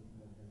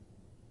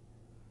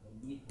 the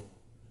need for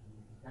the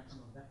introduction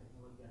of that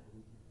technology at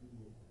the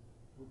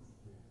food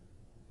security.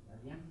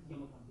 The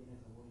anti-GMO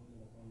campaigners are working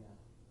on the point that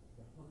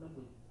the problem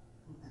with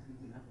food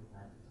security in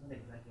Africa is not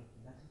exactly a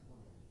production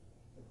problem.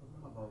 It's a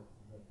problem about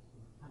the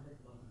harvest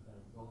losses that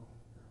result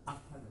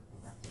after the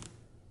production.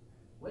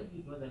 Where do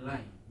you draw the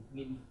line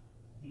between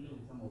dealing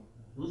with some of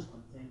those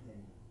concerns and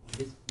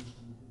this push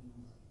to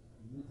introduce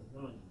new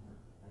technology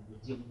like the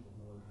GMO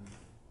technology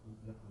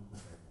into your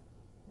country?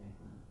 Thank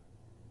you.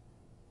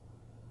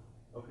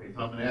 Okay,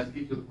 so I'm going to ask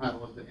each of the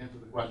panelists to answer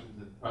the questions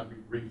and try to be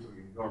brief so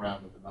we can go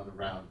around with another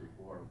round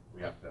before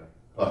we have to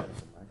close.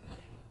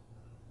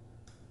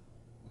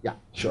 Yeah,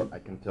 sure. I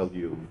can tell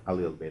you a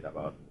little bit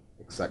about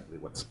exactly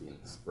what's being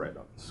spread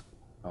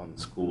on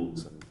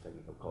schools and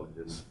technical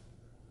colleges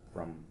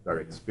from their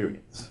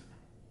experience.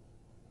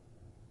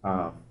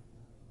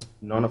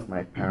 None of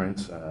my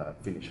parents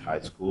finished high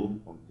school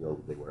until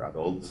they were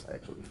adults. I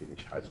actually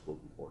finished high school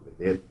before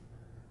they did.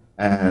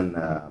 And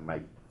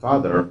my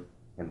father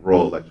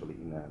enrolled actually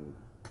in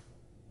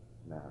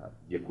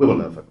the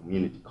equivalent of a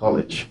community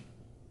college.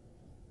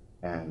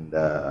 And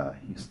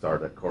he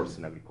started a course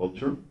in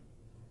agriculture.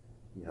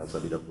 He has a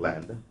bit of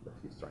land that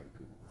he's trying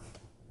to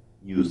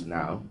use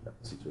now. That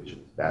situation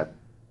is bad.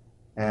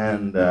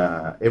 And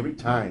every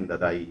time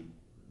that I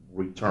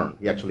returned,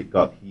 he actually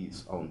got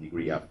his own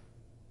degree a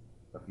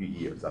few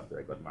years after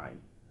I got mine.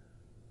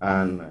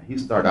 And he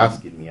started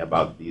asking me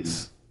about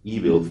these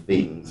evil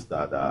things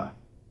that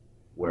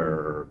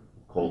were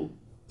called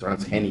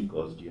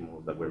transgénicos,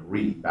 GMOs, that were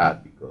really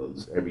bad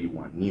because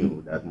everyone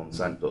knew that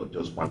Monsanto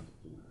just wanted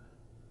to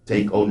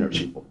take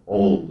ownership of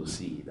all the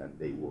seed and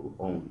they will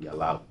only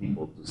allow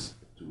people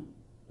to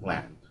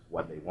plant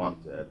what they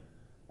wanted,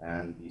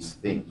 and these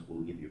things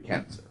will give you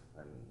cancer.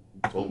 And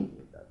he told me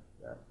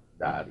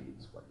that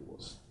is what he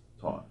was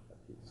taught at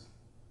his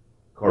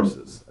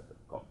courses at the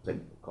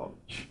technical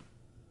college.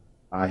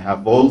 I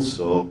have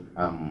also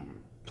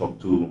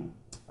talked to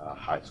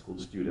high school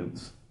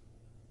students,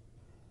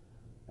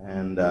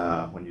 and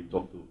when you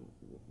talk to,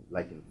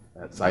 like in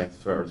science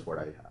fairs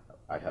where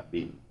I have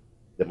been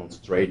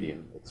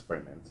demonstrating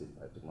experiments in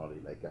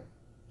technology like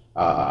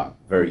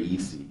very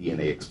easy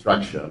DNA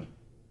extraction,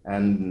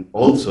 and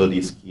also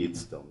these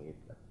kids tell me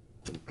that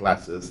in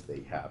classes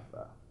they have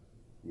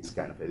this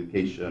kind of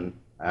education,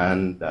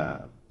 and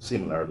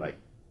similar, like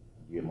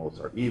GMOs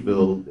are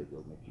evil, they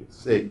will make you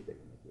sick, they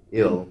will make you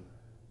ill,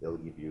 they'll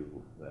give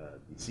you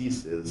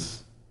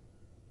diseases.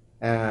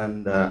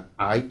 And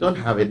I don't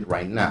have it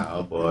right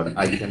now, but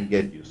I can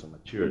get you some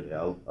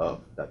material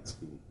that's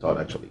being taught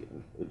actually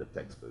in the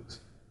textbooks.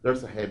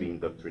 There's a heavy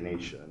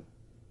indoctrination,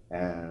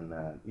 and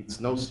it's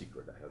no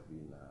secret there has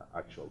been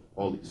actual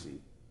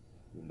policy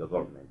in the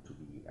government to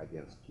be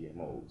against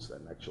GMOs,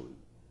 and actually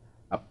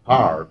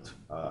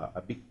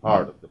a big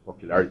part of the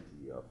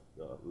popularity of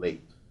the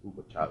late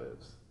Hugo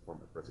Chavez,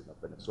 former president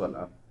of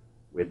Venezuela,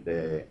 with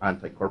the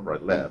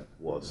anti-corporate left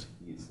was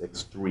his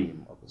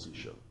extreme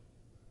opposition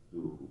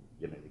to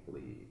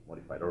genetically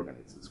modified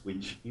organisms,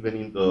 which even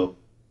in the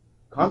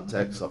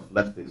context of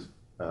leftist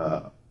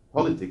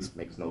politics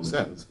makes no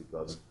sense,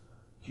 because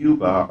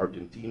Cuba,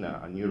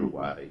 Argentina, and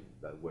Uruguay,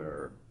 that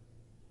were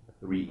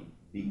three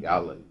big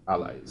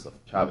allies of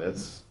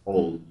Chavez,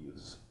 all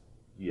use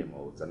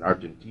GMOs, and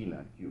Argentina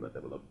and Cuba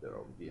developed their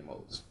own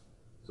GMOs.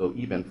 So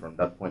even from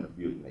that point of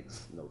view, it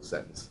makes no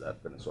sense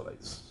that Venezuela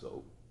is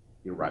so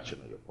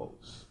irrationally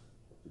opposed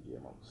to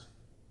GMOs.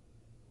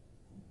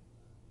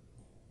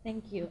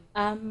 Thank you.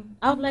 I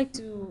would like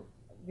to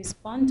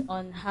respond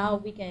on how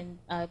we can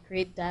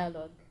create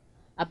dialogue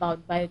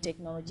about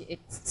biotechnology,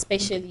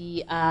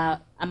 especially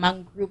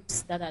among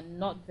groups that are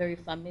not very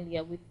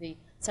familiar with the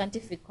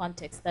scientific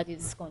context that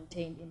is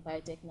contained in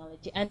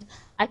biotechnology. And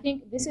I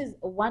think this is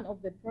one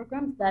of the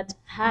programs that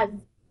has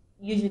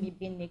usually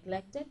been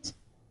neglected.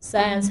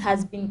 Science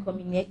has been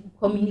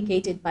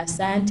communicated by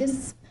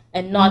scientists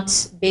and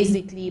not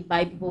basically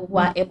by people who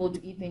are able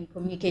to even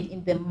communicate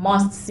in the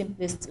most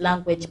simplest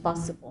language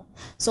possible.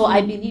 So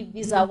I believe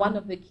these are one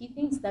of the key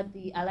things that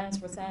the Alliance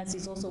for Science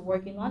is also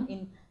working on,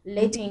 in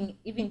letting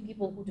even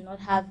people who do not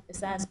have a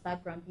science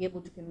background be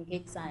able to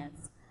communicate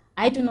science.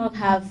 I do not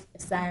have a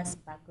science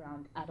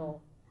background at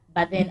all,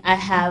 but then I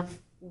have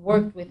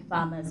worked with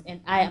farmers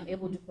and I am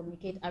able to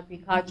communicate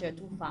agriculture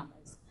to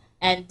farmers.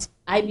 And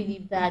I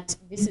believe that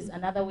this is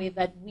another way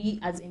that we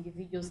as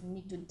individuals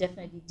need to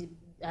definitely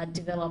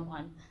develop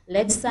on.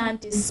 Let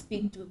scientists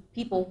speak to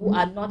people who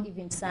are not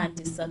even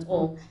scientists at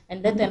all,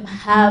 and let them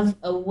have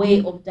a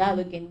way of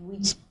dialogue in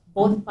which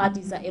both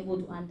parties are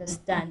able to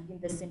understand in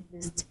the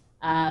simplest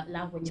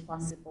language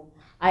possible.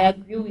 I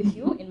agree with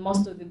you in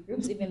most of the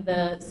groups, even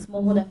the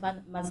smallholder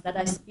farmers that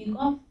I speak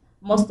of,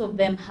 most of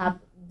them have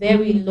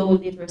very low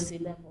literacy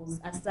levels.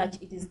 As such,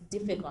 it is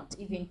difficult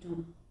even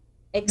to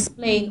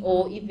explain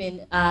or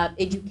even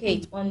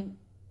educate on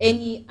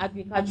any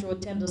agricultural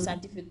terms or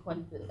scientific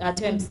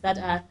terms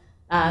that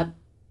are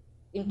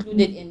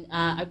included in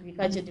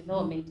agriculture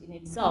development in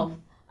itself.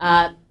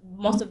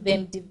 Most of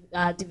them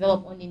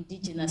develop on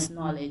indigenous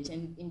knowledge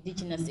and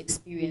indigenous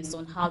experience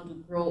on how to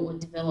grow or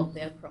develop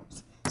their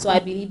crops. So I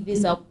believe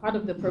these are part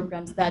of the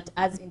programs that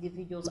as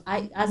individuals,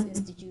 as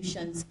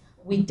institutions,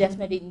 we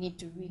definitely need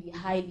to really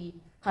highly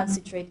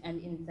concentrate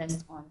and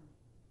invest on.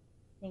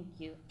 Thank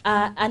you.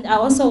 And I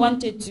also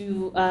wanted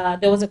to,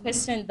 there was a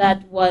question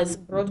that was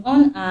brought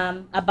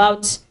on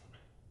about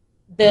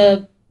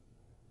the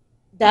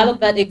dialogue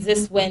that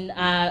exists when,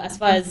 as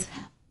far as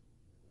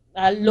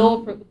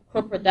low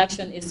crop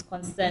production is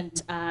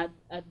concerned.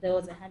 There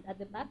was a hand at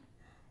the back.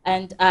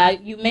 And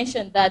you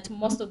mentioned that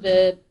most of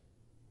the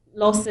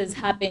losses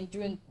happen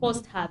during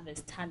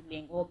post-harvest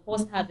handling or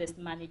post-harvest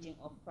managing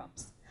of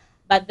crops.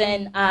 But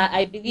then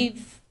I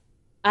believe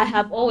I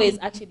have always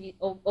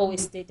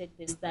stated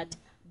this, that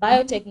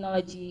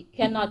biotechnology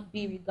cannot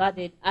be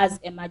regarded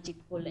as a magic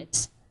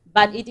bullet,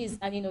 but it is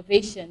an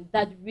innovation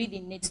that really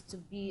needs to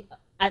be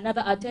another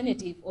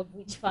alternative of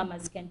which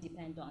farmers can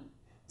depend on.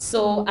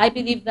 So I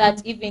believe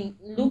that even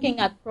looking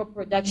at crop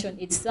production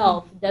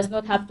itself does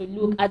not have to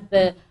look at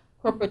the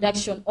crop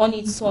production on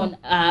its own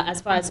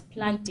as far as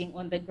planting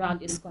on the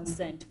ground is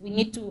concerned. We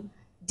need to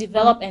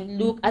develop and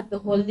look at the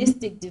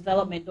holistic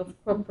development of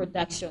crop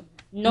production,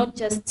 not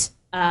just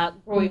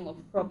growing of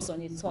crops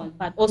on its own,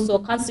 but also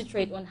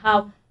concentrate on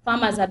how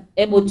farmers are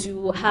able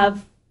to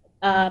have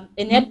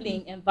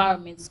enabling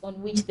environments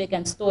on which they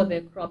can store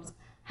their crops,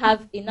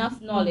 have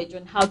enough knowledge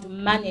on how to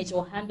manage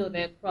or handle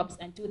their crops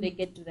until they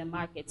get to the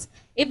markets.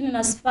 Even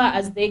as far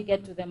as they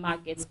get to the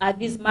markets, are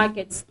these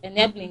markets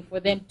enabling for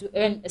them to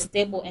earn a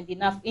stable and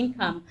enough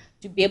income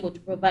to be able to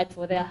provide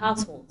for their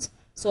households?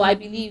 So I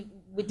believe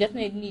we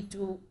definitely need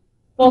to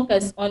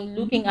focus on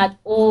looking at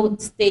all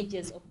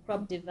stages of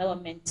crop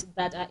development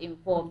that are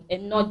involved,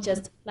 and not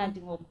just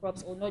planting of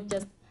crops, or not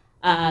just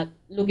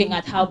looking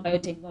at how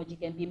biotechnology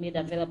can be made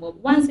available.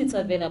 Once it's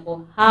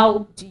available,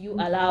 how do you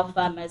allow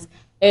farmers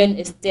earn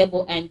a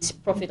stable and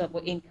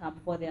profitable income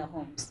for their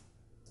homes?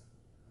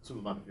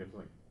 Suleiman, if you have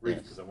something brief,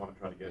 because I want to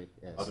try to get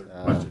Yes. other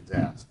questions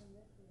asked.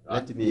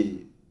 Let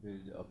me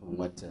build upon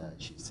what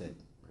she said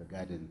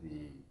regarding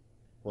the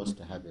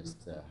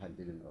post-harvest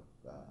handling of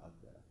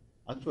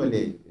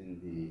actually,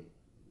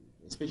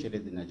 especially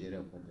in the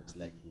Nigerian context,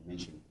 like he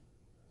mentioned,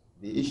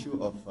 the issue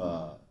of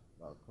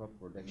crop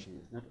production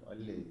is not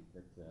only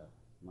that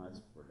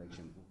mass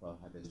production,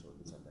 harvest, or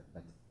this and that,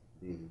 but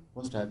the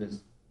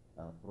post-harvest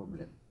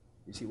problem.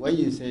 You see, when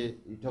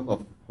you talk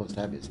of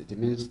post-harvest, it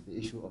means the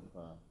issue of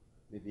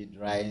maybe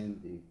drying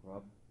the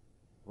crop,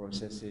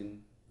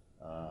 processing,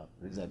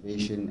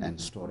 preservation, and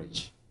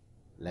storage.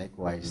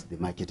 Likewise, the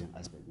marketing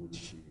aspect, which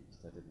she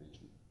started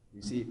mentioning.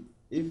 You see,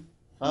 if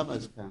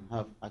farmers can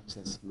have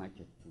access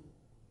market to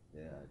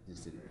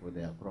for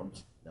their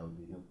crops, there will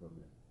be no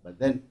problem. But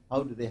then,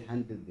 how do they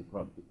handle the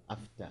crop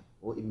after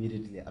or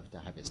immediately after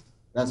harvest?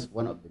 That's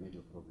one of the major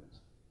problems.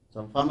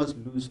 Some farmers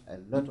lose a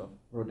lot of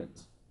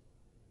products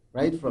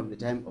right from the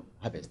time of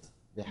harvest.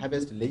 They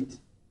harvest late.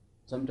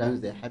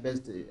 Sometimes they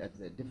harvest at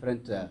a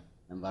different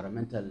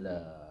environmental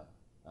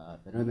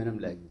phenomenon,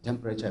 like the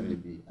temperature may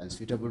be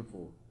unsuitable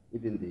for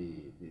even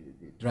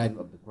the drying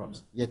of the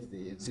crops. Yet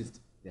they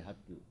insist they have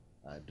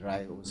to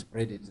dry or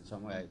spread it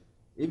somewhere.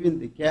 Even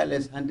the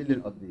careless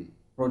handling of the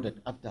product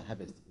after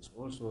harvest is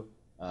also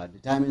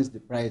determines the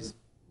price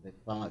the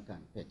farmer can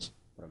fetch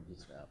from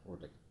his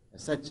product.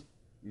 As such,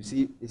 you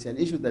see, it's an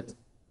issue that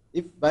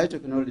if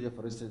biotechnology,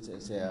 for instance,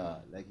 is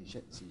like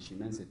she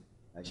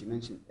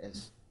mentioned,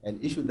 as an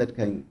issue that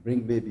can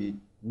bring maybe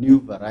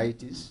new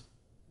varieties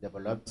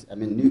developed,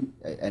 new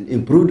and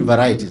improved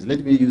varieties.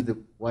 Let me use the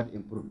word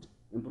improved.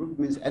 Improved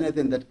means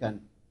anything that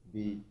can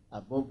be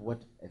above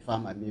what a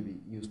farmer may be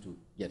used to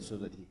get, so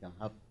that he can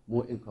have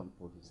more income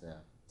for his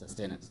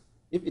sustenance.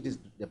 If it is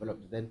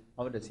developed, then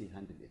how does he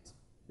handle it?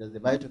 Does the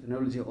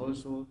biotechnology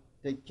also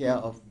take care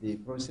of the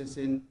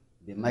processing,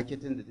 the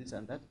marketing, the this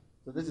and that?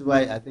 So this is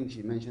why I think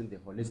she mentioned the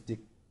holistic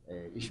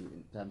issue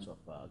in terms of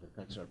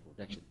agricultural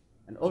protection.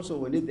 And also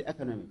we need the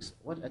economics.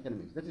 What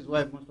economics? That is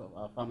why most of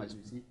our farmers,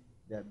 you see,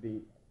 they are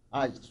being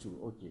urged to,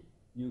 okay,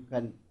 you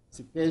can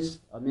space,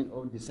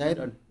 or decide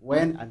on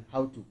when and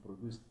how to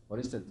produce, for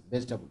instance,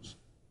 vegetables.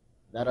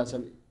 There are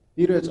some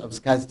periods of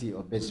scarcity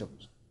of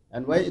vegetables.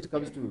 And when it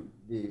comes to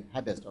the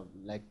harvest of,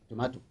 like,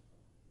 tomato,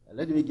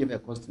 let me give a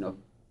question of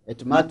a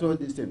tomato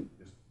this thing.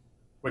 Just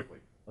quickly,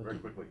 okay. very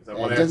quickly, because I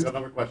want to ask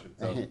another question.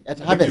 So at I think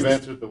harvest, you've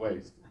answered the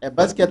waste. A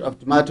basket of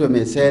tomato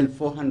may sell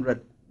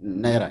 400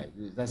 naira.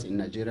 That's in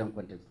Nigerian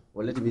context.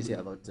 Or let me say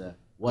about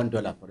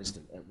 $1, for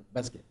instance, a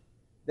basket.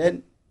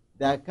 Then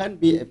there can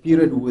be a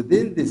period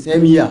within the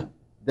same year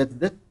that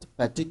that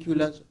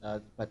particular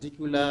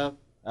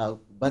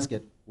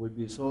basket will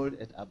be sold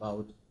at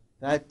about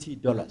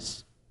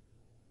 $30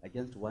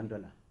 against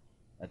 $1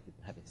 at the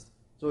harvest.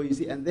 So you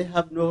see, and they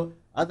have no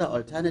other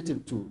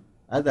alternative to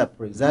either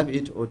preserve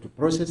it or to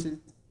process it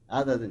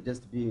other than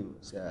just being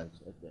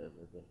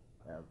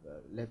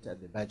left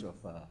at the badge of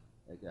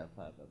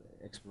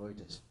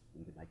exploiters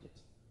in the market.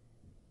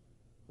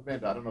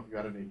 Amanda, I don't know if you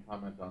had any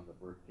comment on the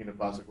Burkina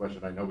Faso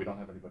question. I know we don't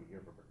have anybody here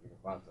from Burkina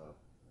Faso,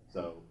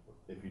 so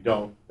if you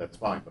don't, that's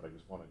fine, but I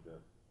just wanted to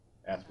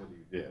ask whether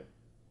you did.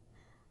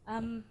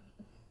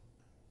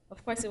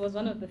 Of course, it was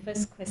one of the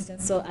first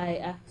questions, so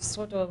I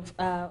sort of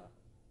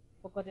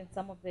forgotten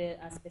some of the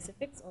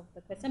specifics of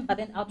the question, but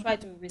then I'll try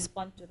to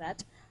respond to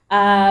that.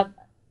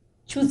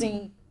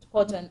 Choosing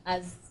cotton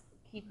as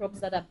key crops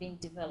that are being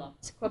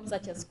developed, crops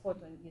such as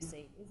cotton, you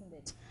say, isn't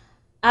it?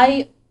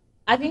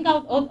 I think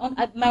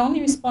my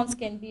only response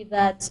can be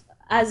that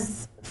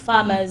as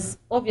farmers,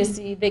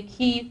 obviously the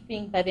key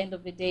thing by the end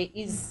of the day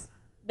is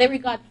they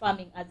regard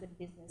farming as a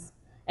business,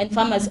 and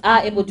farmers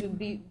are able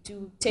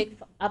to take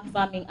up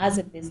farming as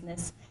a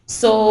business.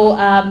 So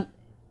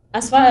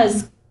as far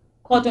as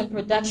cotton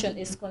production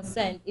is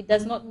concerned, it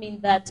does not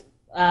mean that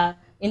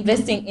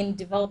investing in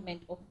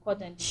development of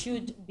cotton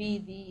should be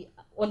the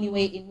only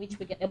way in which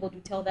we get able to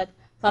tell that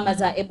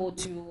farmers are able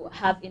to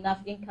have enough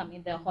income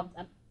in their homes.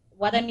 And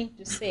what I mean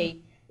to say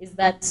is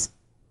that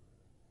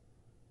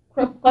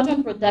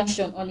cotton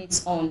production on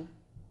its own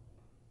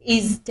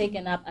is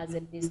taken up as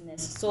a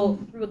business. So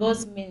through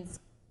those means,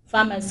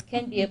 farmers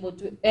can be able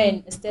to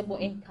earn a stable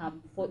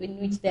income in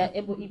which they are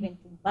able even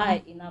to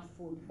buy enough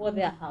food for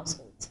their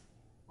households.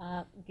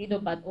 Guido,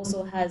 but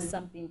also has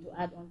something to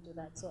add on to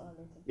that, so I'll let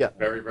him. Yeah,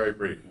 very, very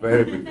brief.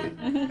 Very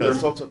briefly.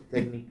 There's also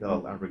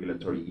technical and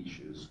regulatory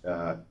issues.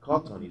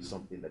 Cotton is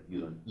something that you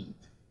don't eat,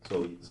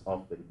 so it's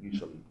often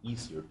usually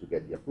easier to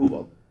get the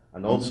approval.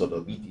 And also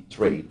the BT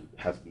trade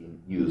has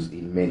been used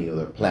in many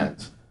other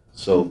plants.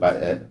 So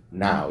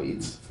now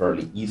it's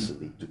fairly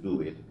easily to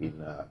do it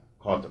in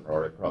cotton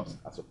or crops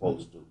as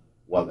opposed to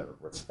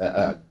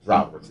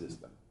drought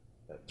resistant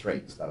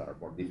traits that are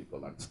more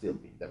difficult and still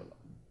being developed.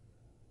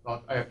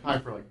 Well, I have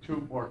time for like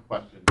 2 more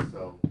questions,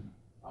 so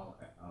I'll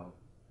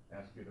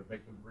ask you to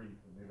make them brief,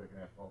 and maybe I can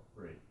ask all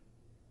 3.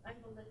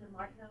 I'm Belinda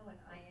Martineau, and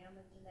I am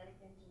a genetic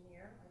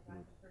engineer. I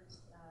brought the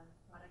first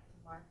product to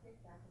market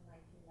back in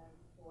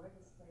 1994,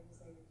 this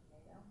flavor-saver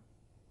tomato.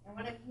 And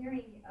what I'm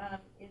hearing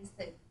is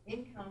that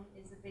income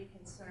is a big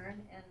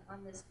concern, and on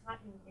this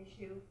cotton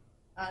issue,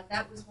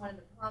 that was one of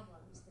the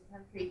problems. The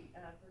country,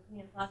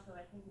 Burkina Faso,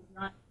 I think, is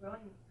not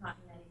growing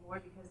cotton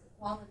anymore because the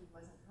quality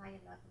wasn't high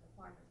enough and the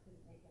farmers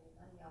couldn't make any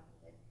money off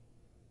of it.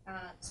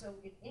 So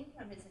if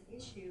income is an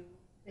issue,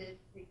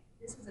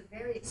 this is a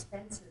very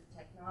expensive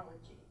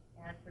technology.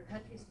 And for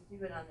countries to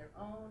do it on their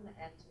own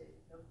and to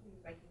go through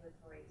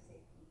regulatory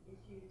safety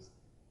issues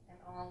and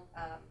all,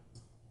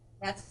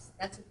 that's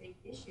a big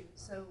issue.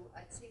 So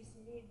it seems to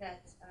me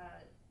that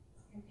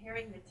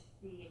comparing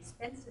the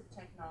expensive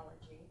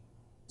technology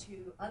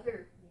to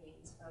other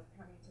means of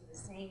coming to the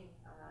same,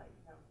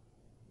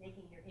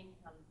 making your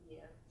income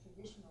via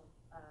traditional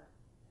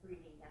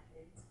breeding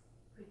methods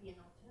could be an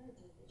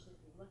alternative that should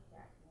be looked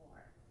at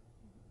more.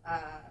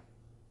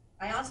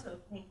 I also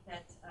think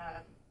that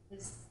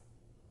this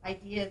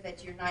idea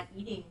that you're not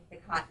eating the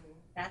cotton,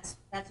 that's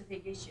a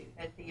big issue,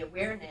 that the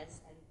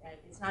awareness and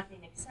it's not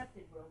being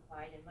accepted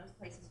worldwide. In most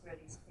places where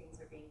these things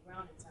are being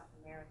grown in South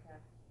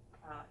America,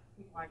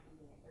 people aren't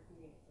eating it, they're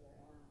feeding it to their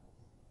animals.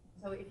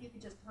 So if you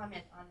could just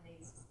comment on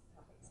these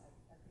topics, I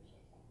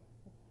appreciate that.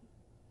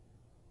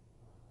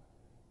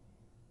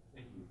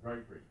 Thank you.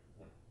 Very brief.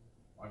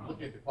 I'm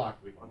looking at the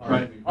clock. We can try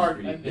to be hard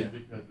brief, ended yeah.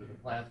 because there's a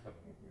class coming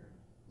in here.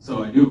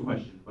 So I do have a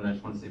question, but I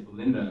just want to say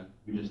Belinda,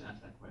 who just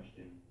asked that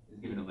question, is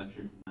giving a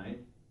lecture tonight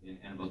in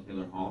Annabelle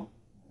Taylor Hall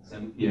at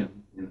 7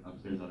 p.m. in the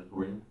upstairs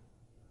auditorium.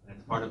 And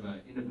it's part of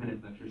an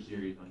independent lecture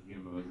series on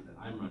GMOs that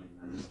I'm running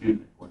as a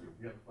student at Cornell.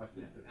 You have a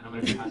question? Yeah. And I'm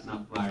going to be passing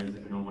out flyers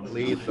if anyone wants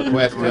Please, to. the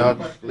question.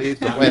 Please,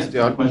 the question.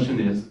 The question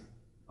is,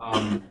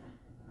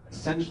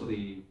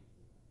 essentially,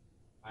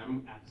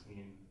 I'm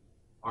asking,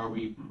 are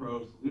we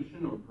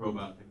pro-solution or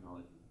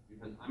pro-biotechnology?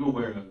 Because I'm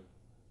aware of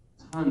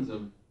tons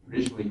of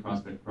traditionally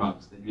crossbred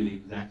crops that do the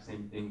exact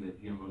same thing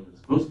that GMOs are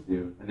supposed to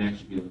do, and they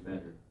actually do it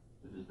better,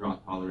 such as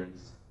drought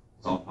tolerance,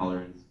 salt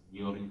tolerance,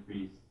 yield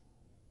increase,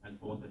 as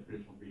both a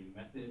traditional breeding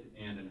method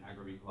and an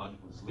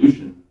agroecological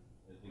solution,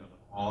 that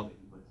all the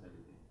inputs and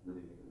everything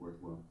really make it work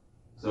well.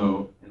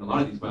 So, and a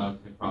lot of these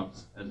biotech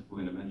crops, as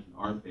Belinda mentioned,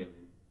 are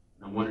failing.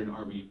 And I'm wondering,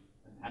 are we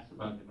attached to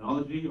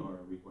biotechnology, or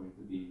are we going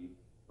to be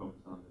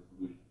focused on the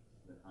solutions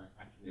that are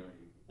actually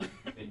already?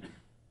 Thank you.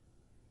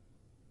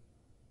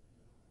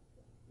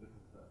 This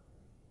is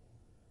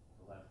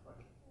the last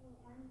question.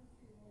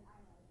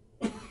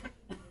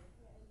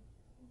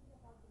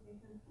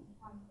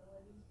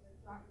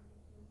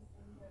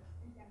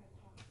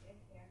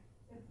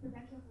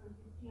 Potential for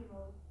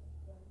GMOs,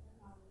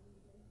 technology,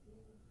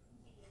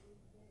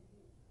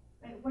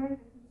 but what are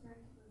the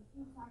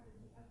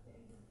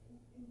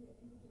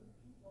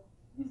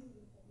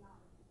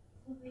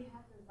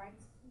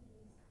rights to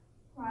these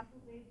crops,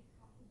 will they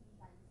have to be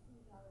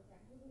licensed rather than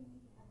really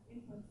need to have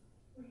input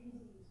for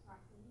using these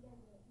crops? And we are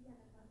the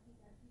country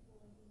that people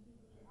have been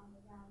using it on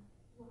the ground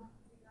will have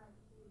to figure out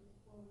to do this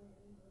forward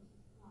and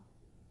versus not.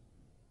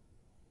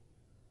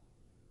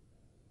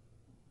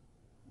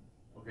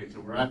 Okay,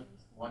 so we're at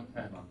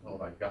 1:10. I'm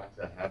told I've got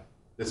to have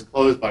this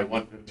closed by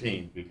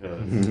 1:15 because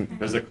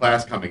there's a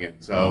class coming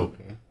in. So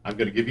I'm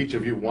going to give each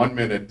of you 1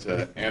 minute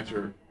to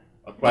answer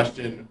a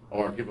question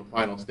or give a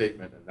final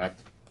statement, and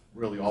that's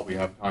really all we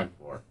have time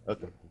for.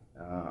 Okay.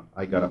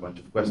 I got a bunch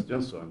of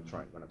questions, so I'm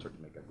going to try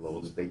to make a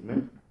global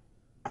statement.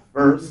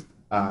 First,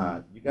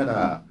 the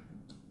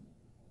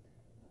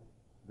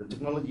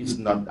technology is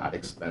not that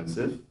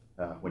expensive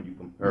when you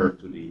compare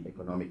to the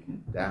economic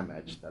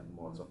damage that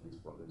most of these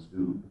products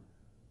do.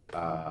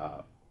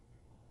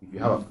 If you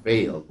have a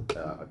failed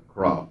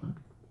crop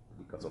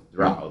because of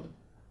drought,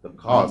 the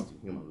cost in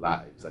human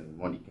lives and in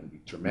money can be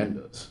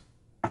tremendous.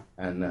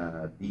 And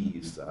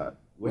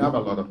we have a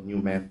lot of new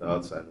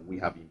methods, and we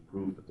have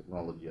improved the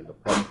technology and the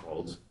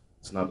protocols.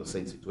 It's not the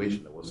same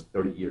situation that was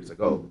 30 years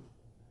ago.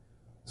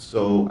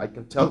 So I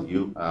can tell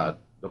you,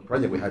 the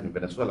project we had in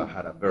Venezuela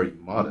had a very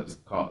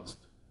modest cost.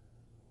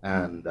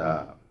 And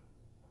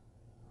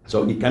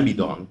so it can be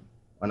done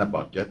on a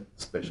budget,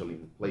 especially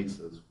in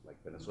places like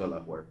Venezuela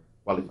where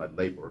qualified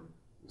labor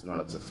is not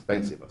as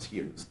expensive as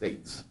here in the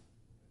States,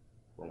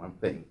 for one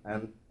thing.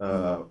 And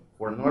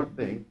for another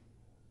thing,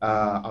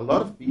 a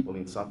lot of people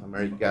in South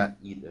America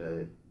eat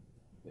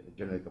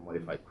genetically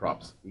modified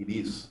crops. It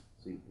is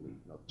simply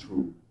not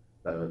true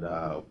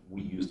that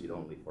we use it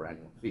only for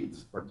animal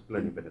feeds,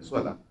 particularly in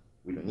Venezuela.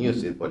 We don't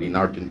use it, but in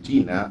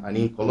Argentina and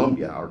in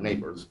Colombia, our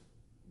neighbors,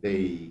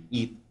 they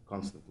eat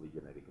constantly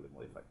genetically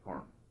modified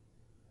corn.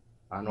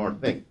 Another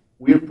thing,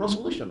 we're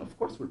pro-solution. Of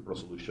course we're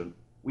pro-solution.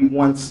 We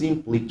want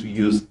simply to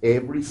use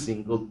every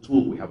single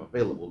tool we have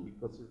available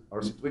because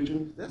our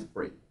situation is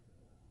desperate.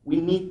 We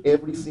need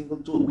every single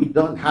tool. We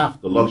don't have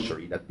the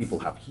luxury that people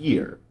have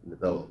here in the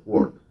developed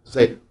world to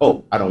say,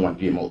 oh, I don't want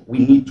GMO. We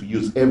need to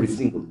use every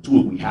single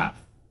tool we have.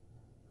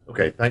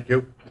 Okay, thank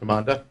you.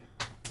 Amanda?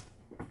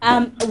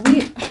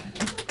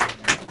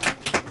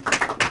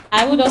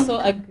 I would also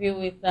agree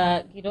with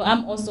Guido.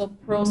 I'm also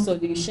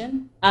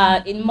pro-solution.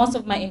 In most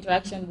of my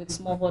interaction with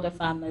smallholder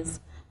farmers,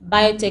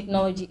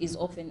 biotechnology is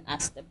often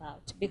asked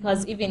about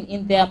because even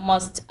in their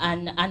most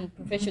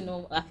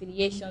unprofessional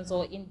affiliations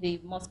or in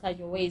the most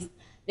casual ways,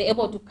 they're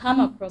able to come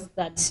across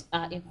that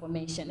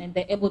information, and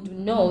they're able to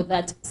know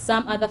that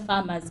some other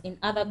farmers in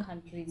other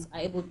countries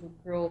are able to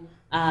grow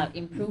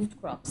improved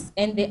crops,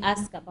 and they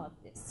ask about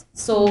this.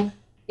 So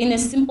in a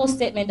simple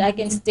statement, I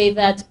can state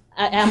that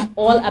I am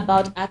all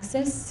about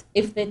access.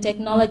 If the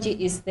technology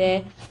is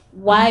there,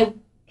 why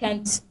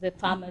can't the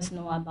farmers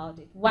know about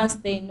it? Once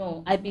they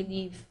know, I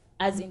believe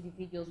as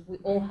individuals, we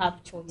all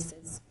have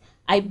choices.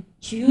 I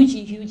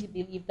hugely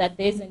believe that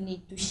there's a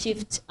need to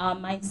shift our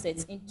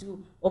mindsets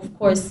into, of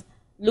course,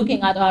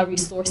 looking at our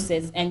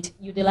resources and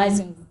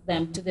utilizing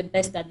them to the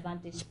best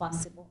advantage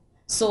possible.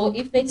 So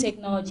if the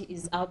technology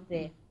is out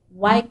there,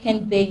 why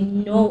can't they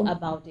know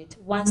about it?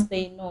 Once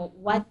they know,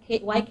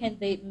 why can't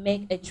they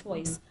make a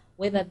choice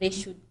whether they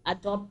should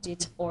adopt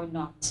it or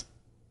not?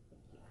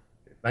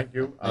 Thank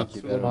you. Thank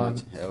you very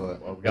much.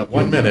 Well, we got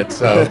 1 minute,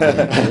 so.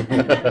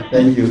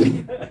 Thank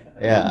you.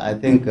 Yeah, I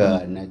think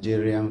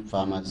Nigerian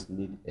farmers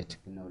need a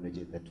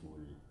technology that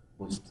will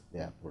boost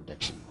their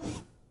production,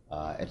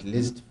 at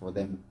least for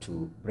them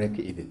to break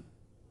even,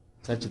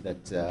 such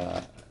that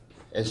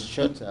a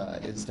short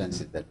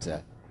instance is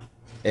that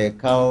a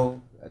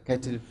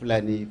cattle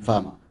Fulani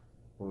farmer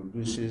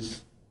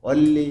produces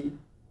only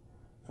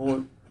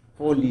 4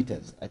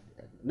 liters,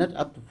 not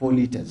up to 4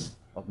 liters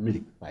of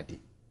milk per day,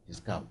 his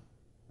cow.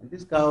 And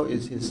this cow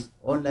is his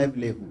own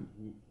livelihood.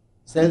 He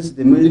sells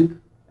the milk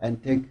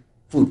and take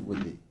food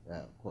with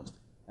the cost.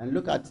 And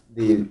look at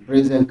the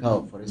present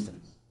cow, for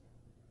instance,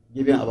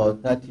 giving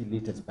about 30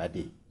 liters per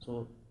day.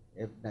 So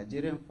a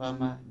Nigerian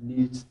farmer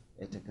needs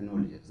a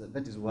technology. So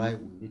that is why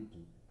we need to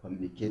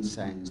communicate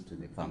science to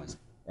the farmers.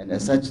 And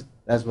as such,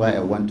 that's why I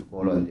want to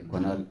call on the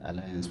Cornell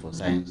Alliance for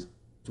Science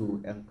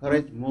to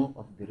encourage more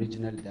of the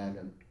regional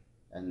dialogue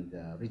and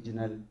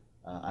regional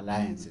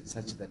alliances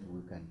such that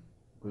we can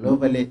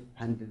globally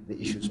handle the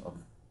issues of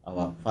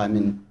our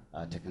farming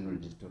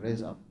technologies to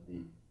raise up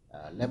the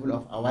level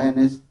of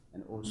awareness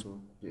and also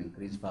to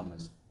increase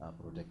farmers'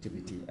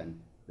 productivity and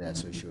their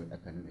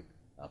socio-economic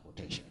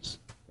potentials.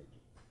 Thank you.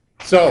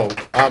 So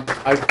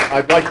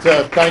I'd like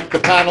to thank the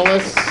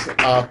panelists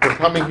for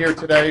coming here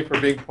today, for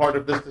being part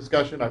of this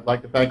discussion. I'd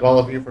like to thank all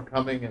of you for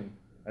coming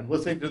and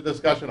listening to the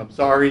discussion. I'm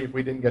sorry if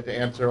we didn't get to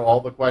answer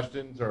all the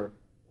questions or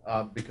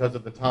because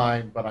of the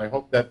time, but I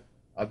hope that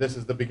this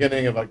is the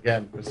beginning of,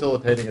 again,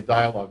 facilitating a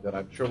dialogue that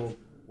I'm sure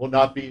will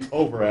not be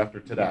over after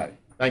today.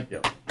 Thank you.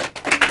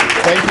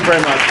 Thank you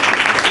very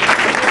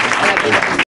much.